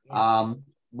 Yeah.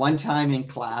 One time in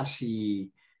class, he,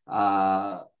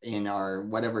 in our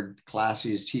whatever class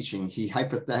he was teaching, he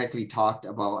hypothetically talked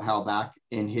about how back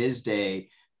in his day,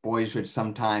 boys would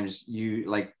sometimes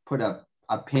put a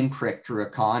pinprick through a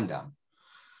condom.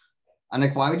 I'm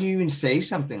like, why would you even say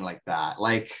something like that?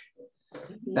 Like,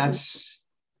 that's,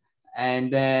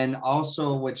 and then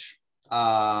also, which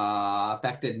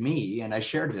affected me, and I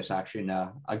shared this actually in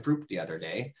a group the other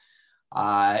day,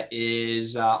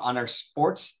 is on our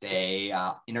sports day.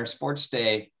 In our sports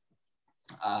day,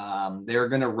 they're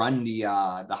going to run the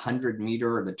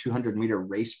 100-meter or the 200-meter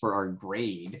race for our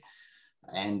grade.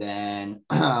 And then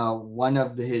one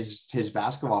of his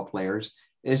basketball players,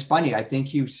 is funny, I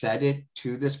think you said it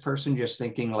to this person just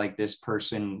thinking like this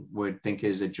person would think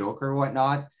is a joke or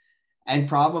whatnot. And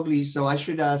probably, so I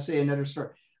should say another story.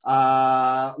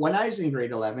 When I was in grade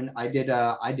 11, I did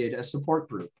a support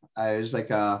group. It was like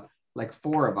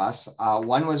 4 of us.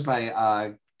 One was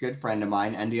my good friend of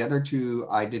mine, and the other 2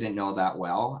 I didn't know that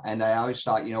well. And I always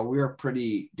thought, we were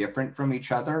pretty different from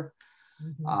each other.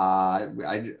 Mm-hmm.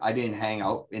 I didn't hang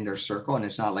out in their circle, and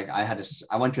it's not like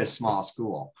I went to a small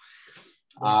school.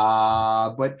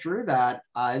 But through that,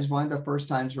 is one of the first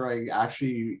times where I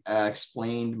actually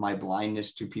explained my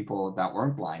blindness to people that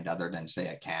weren't blind, other than say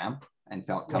at camp, and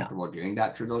felt comfortable doing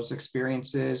that through those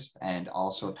experiences, and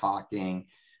also talking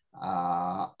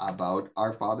about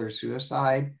our father's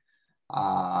suicide.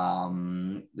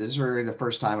 This is really the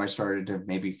first time I started to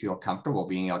maybe feel comfortable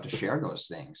being able to share those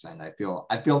things, and I feel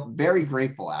very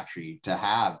grateful actually to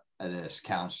have this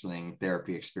counseling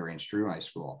therapy experience through my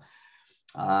school.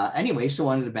 Anyway, so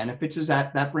one of the benefits is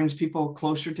that brings people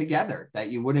closer together that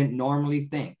you wouldn't normally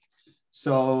think.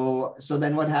 So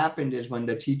then what happened is when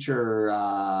the teacher,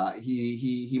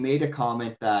 he made a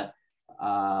comment that,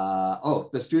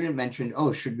 the student mentioned,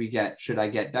 should I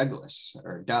get Douglas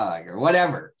or Doug or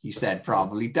whatever? He said,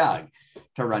 probably Doug,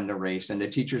 to run the race. And the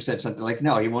teacher said something like,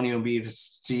 no, he won't even be able to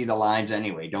see the lines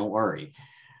anyway. Don't worry.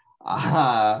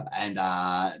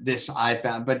 This I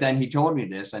found, but then he told me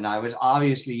this, and I was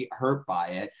obviously hurt by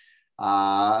it.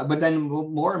 But then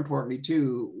more importantly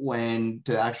too,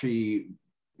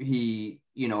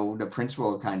 the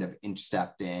principal kind of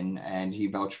stepped in and he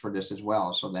vouched for this as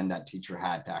well. So then that teacher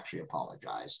had to actually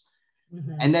apologize.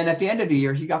 Mm-hmm. And then at the end of the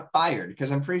year, he got fired because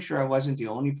I'm pretty sure I wasn't the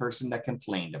only person that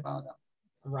complained about him.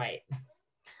 Right.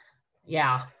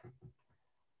 Yeah.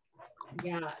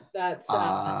 Yeah, that's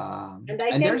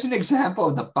and there's an example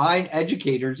of the fine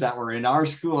educators that were in our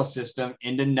school system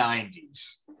in the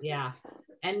 90s. Yeah.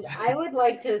 And I would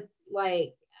like to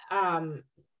what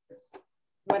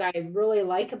I really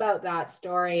like about that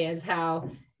story is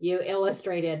how you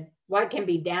illustrated what can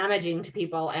be damaging to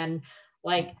people. And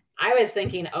I was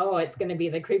thinking, it's going to be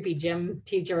the creepy gym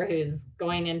teacher who's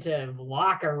going into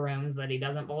locker rooms that he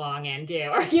doesn't belong into,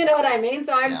 or you know what I mean?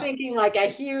 So I'm thinking like a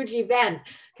huge event,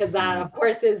 because that of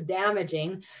course is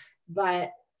damaging, but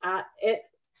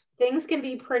things can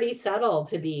be pretty subtle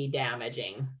to be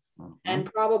damaging,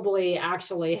 and probably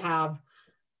actually have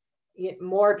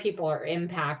more people are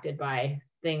impacted by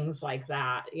things like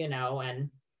that, and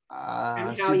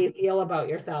how you feel about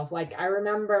yourself. Like I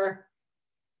remember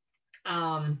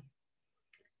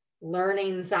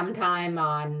learning sometime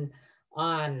on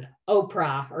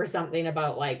Oprah or something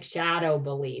about like shadow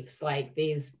beliefs, like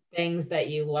these things that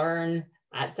you learn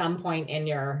at some point in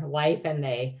your life and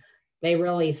they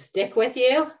really stick with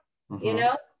you,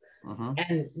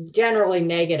 and generally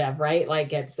negative, right?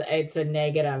 Like it's a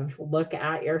negative look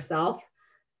at yourself.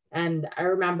 And I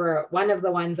remember one of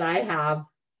the ones I have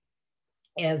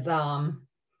is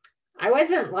I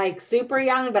wasn't like super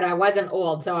young, but I wasn't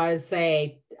old. So I would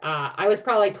say I was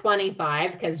probably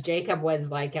 25 because Jacob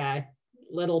was like a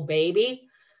little baby.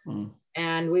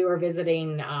 and we were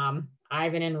visiting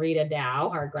Ivan and Rita Dow,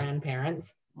 our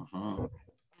grandparents.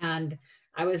 And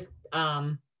I was,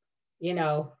 you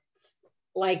know,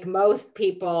 like most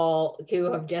people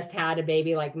who have just had a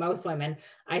baby, like most women,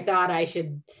 I thought I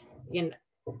should, you know,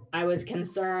 I was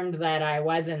concerned that I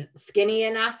wasn't skinny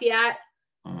enough yet.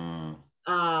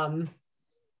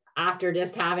 After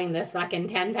just having this fucking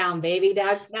 10-pound baby,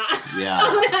 Doug.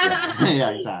 Yeah,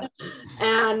 exactly.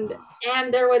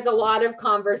 And there was a lot of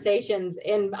conversations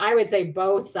in, I would say,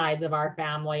 both sides of our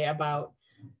family about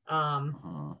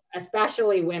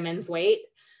especially women's weight.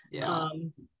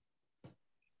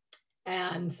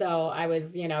 And so I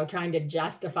was, you know, trying to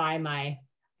justify my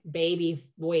baby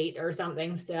weight or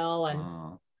something still.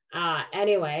 And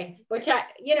anyway, which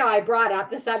I brought up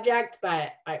the subject,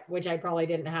 but which I probably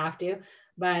didn't have to.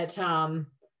 But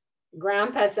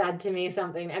Grandpa said to me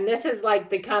something, and this has like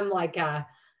become like a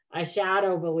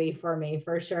shadow belief for me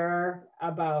for sure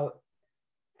about,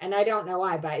 and I don't know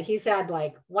why, but he said,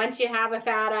 like, once you have a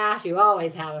fat ass, you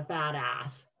always have a fat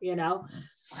ass, you know,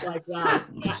 like that.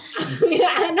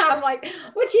 Yeah, and I'm like,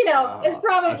 which, you know, is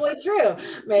probably true,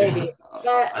 maybe.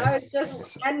 But I was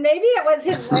just, and maybe it was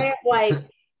his way of like,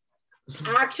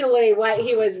 actually what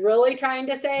he was really trying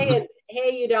to say is,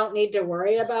 hey, you don't need to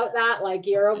worry about that. Like,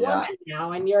 you're a woman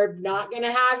now and you're not going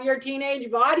to have your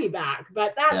teenage body back.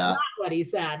 But that's not what he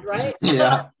said, right?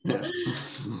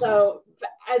 So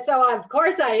of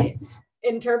course I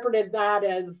interpreted that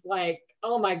as like,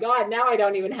 oh my God, now I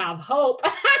don't even have hope.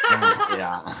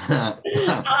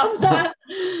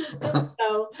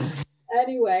 So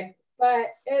anyway, but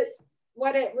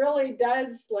what it really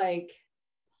does, like,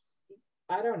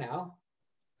 I don't know.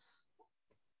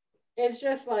 It's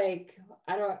just like,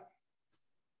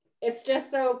 it's just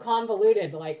so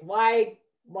convoluted. Like, why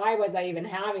was I even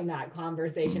having that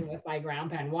conversation with my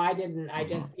grandpa? And why didn't I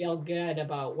just feel good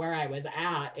about where I was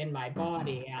at in my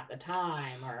body at the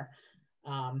time? Or,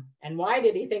 and why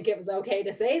did he think it was okay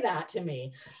to say that to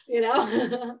me? You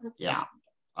know?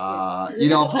 You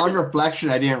know, upon reflection,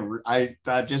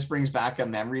 that just brings back a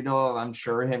memory though. I'm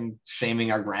sure him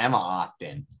shaming our grandma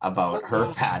often about her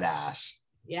fat ass.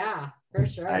 Yeah, for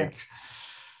sure. Like,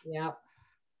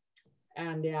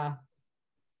 and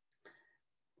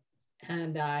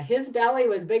his belly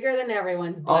was bigger than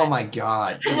everyone's butt. Oh my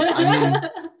God. I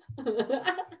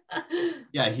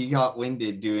mean, he got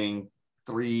winded doing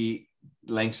 3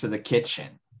 lengths of the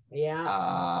kitchen.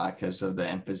 Because of the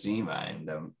emphysema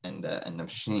and the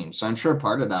machine. So I'm sure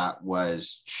part of that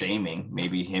was shaming,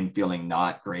 maybe him feeling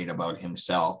not great about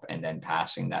himself and then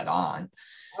passing that on.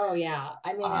 Oh yeah.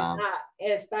 I mean,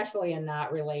 especially in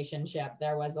that relationship,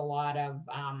 there was a lot of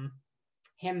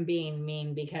him being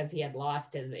mean because he had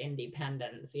lost his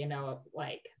independence, you know,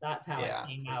 like that's how it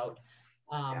came out.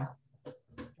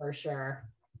 For sure.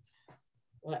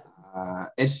 What?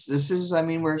 This is, I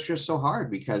mean, where it's just so hard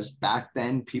because back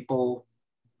then people,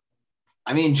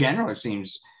 I mean, in general, it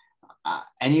seems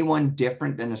anyone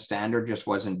different than a standard just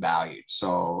wasn't valued.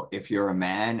 So if you're a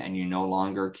man and you no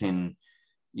longer can,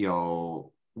 you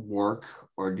know, work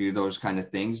or do those kind of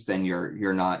things, then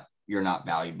you're not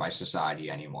valued by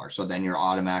society anymore. So then you're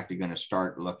automatically going to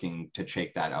start looking to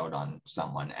check that out on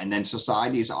someone. And then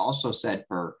society's also said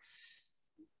for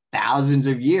thousands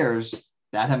of years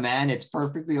that a man, it's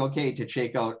perfectly okay to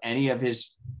check out any of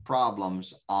his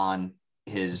problems on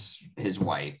his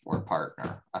wife or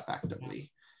partner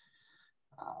effectively,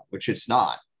 which it's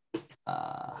not.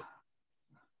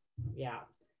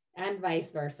 And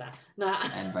vice versa.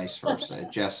 And vice versa.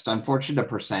 Just unfortunate the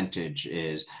percentage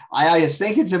is, I always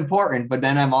think it's important, but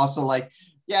then I'm also like,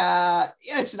 yeah,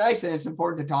 it's nice and it's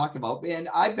important to talk about. And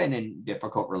I've been in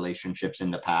difficult relationships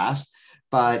in the past.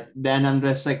 But then I'm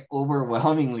just like,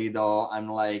 overwhelmingly though, I'm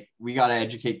like, we got to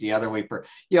educate the other way.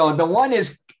 The one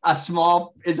is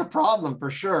a problem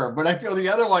for sure. But I feel the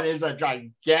other one is a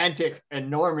gigantic,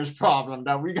 enormous problem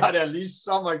that we got to at least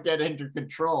somewhat get into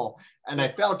control. And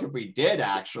I felt if we did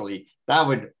actually, that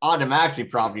would automatically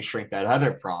probably shrink that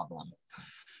other problem.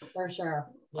 For sure.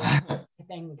 Yeah. I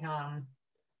think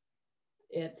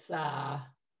it's,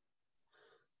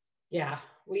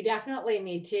 we definitely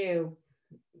need to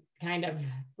kind of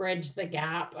bridge the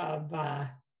gap of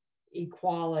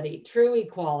true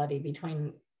equality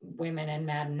between women and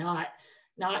men, not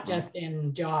just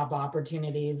in job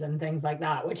opportunities and things like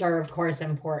that, which are of course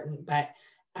important, but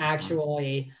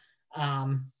actually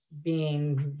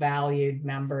being valued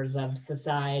members of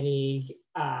society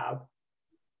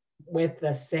with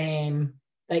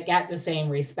they get the same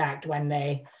respect when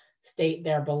they state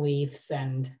their beliefs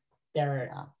and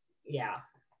their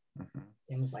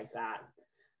things like that.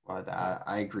 But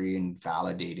I agree in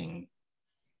validating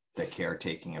the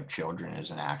caretaking of children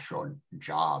is an actual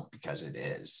job, because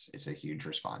it's a huge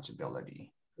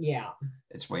responsibility. Yeah.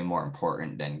 It's way more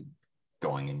important than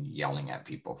going and yelling at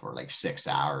people for like 6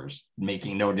 hours,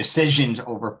 making no decisions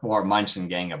over 4 months and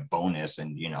getting a bonus.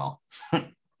 And,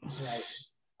 Right.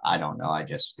 I don't know. I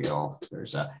just feel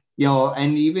there's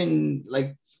and even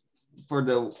like for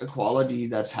the equality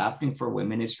that's happening for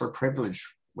women, it's for privileged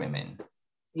women.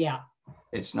 Yeah.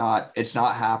 It's not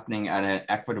happening at an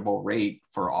equitable rate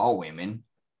for all women.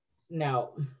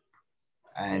 No.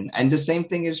 And the same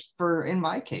thing is for, in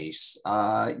my case,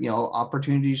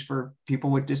 opportunities for people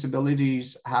with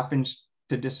disabilities happens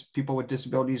to people with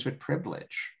disabilities with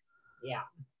privilege. Yeah.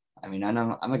 I mean, I'm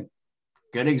a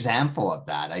good example of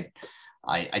that.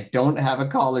 I don't have a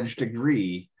college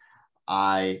degree.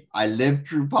 I lived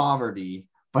through poverty,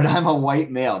 but I'm a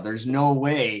white male. There's no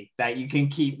way that you can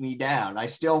keep me down. I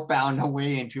still found a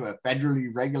way into a federally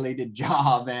regulated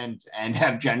job and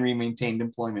have generally maintained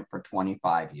employment for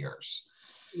 25 years.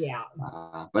 Yeah.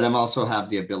 But I'm also have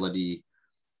the ability,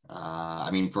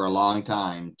 for a long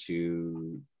time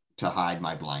to hide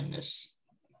my blindness.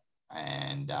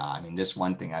 And this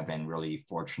one thing I've been really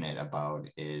fortunate about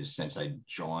is since I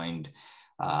joined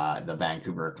the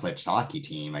Vancouver Eclipse hockey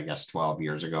team, I guess 12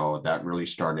 years ago, that really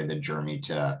started a journey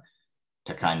to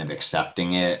kind of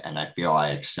accepting it. And I feel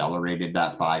I accelerated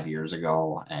that 5 years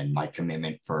ago. And my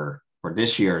commitment for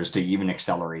this year is to even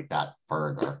accelerate that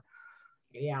further.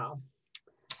 Yeah.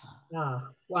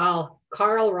 Well,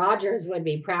 Carl Rogers would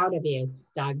be proud of you,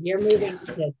 Doug. You're moving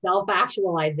to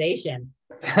self-actualization.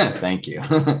 Thank you.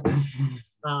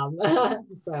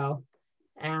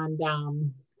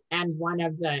 And one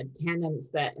of the tenets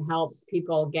that helps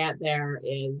people get there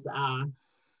is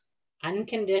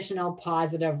unconditional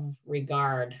positive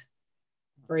regard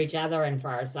for each other and for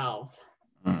ourselves.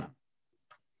 Mm.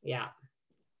 Yeah.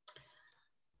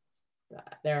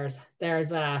 There's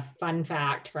a fun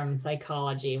fact from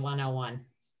Psychology 101.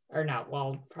 Or no,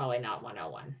 well, probably not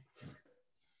 101.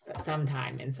 But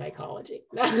sometime in psychology.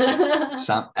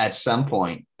 At some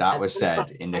point that was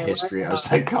said in the history of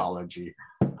psychology.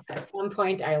 At some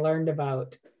point I learned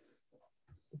about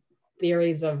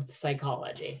theories of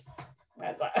psychology.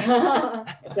 That's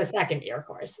the second year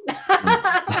course.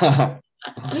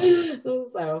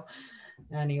 So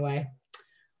anyway.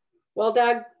 Well,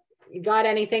 Doug, you got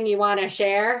anything you want to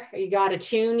share? You got a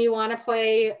tune you want to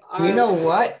play? You know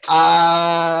what?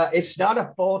 It's not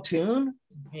a full tune,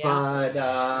 but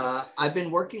I've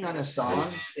been working on a song.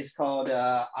 It's called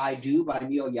I Do by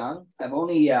Neil Young. I've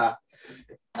only, I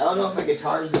don't know if my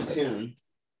guitar's in tune.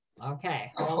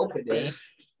 Okay. I hope it is.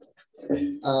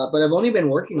 But I've only been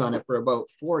working on it for about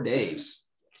 4 days.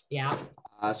 Yeah.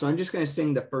 So I'm just going to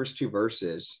sing the first 2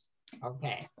 verses.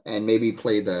 Okay. And maybe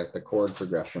play the chord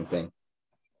progression thing.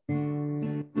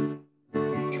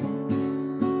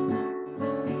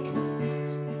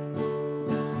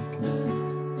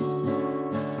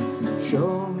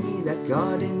 Show me that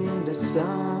garden in the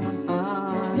sun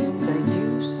that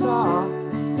you saw.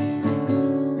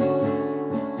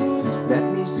 Let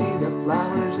me see the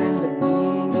flowers and the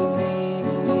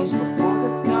bees before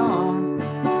they're gone.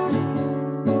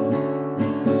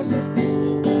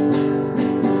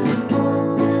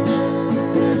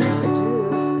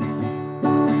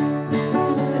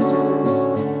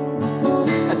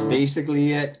 That's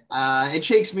basically it. It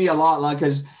takes me a lot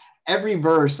because every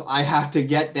verse I have to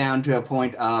get down to a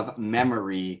point of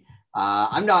memory.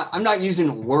 I'm not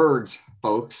using words,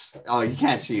 folks. Oh, you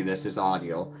can't see this, it's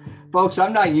audio. Folks,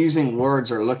 I'm not using words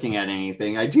or looking at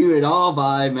anything. I do it all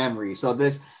by memory. So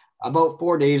this, about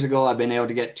 4 days ago, I've been able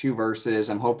to get 2 verses.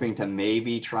 I'm hoping to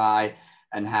maybe try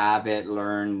and have it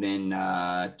learned in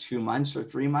 2 months or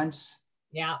 3 months.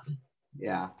 Yeah.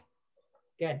 Yeah.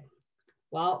 Good.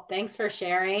 Well, thanks for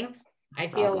sharing. I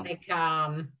feel like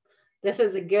this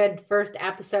is a good first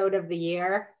episode of the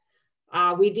year.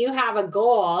 We do have a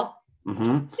goal,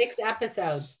 6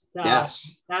 episodes. So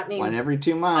yes. That means 1 every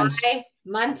 2 months.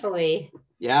 Monthly.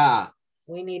 Yeah.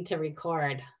 We need to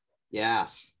record.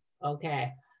 Yes.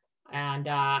 Okay. And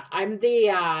I'm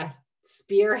the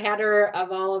spearheader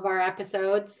of all of our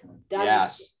episodes.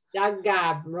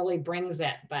 Doug really brings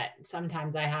it, but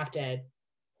sometimes I have to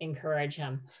encourage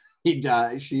him. He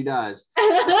does. She does.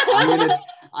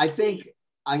 I think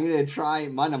I'm going to try,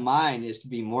 one of mine is to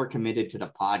be more committed to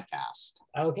the podcast.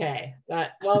 Okay.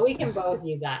 Well, we can both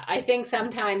use that. I think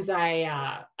sometimes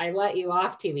I let you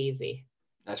off too easy.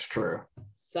 That's true.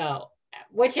 So,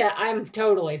 which I'm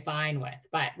totally fine with,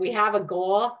 but we have a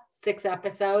goal, 6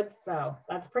 episodes. So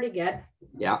that's pretty good.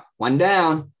 Yeah. 1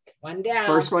 down. 1 down.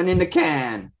 First one in the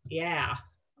can. Yeah.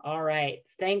 All right.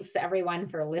 Thanks everyone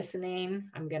for listening.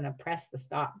 I'm going to press the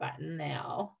stop button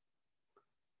now.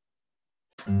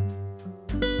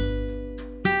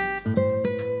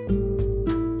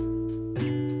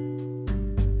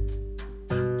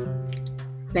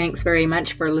 Thanks very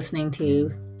much for listening to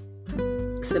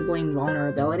Sibling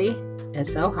Vulnerability.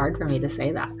 It's so hard for me to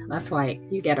say that. That's why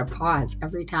you get a pause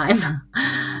every time.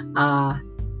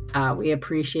 We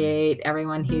appreciate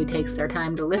everyone who takes their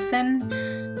time to listen.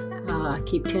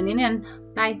 Keep tuning in.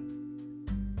 Bye.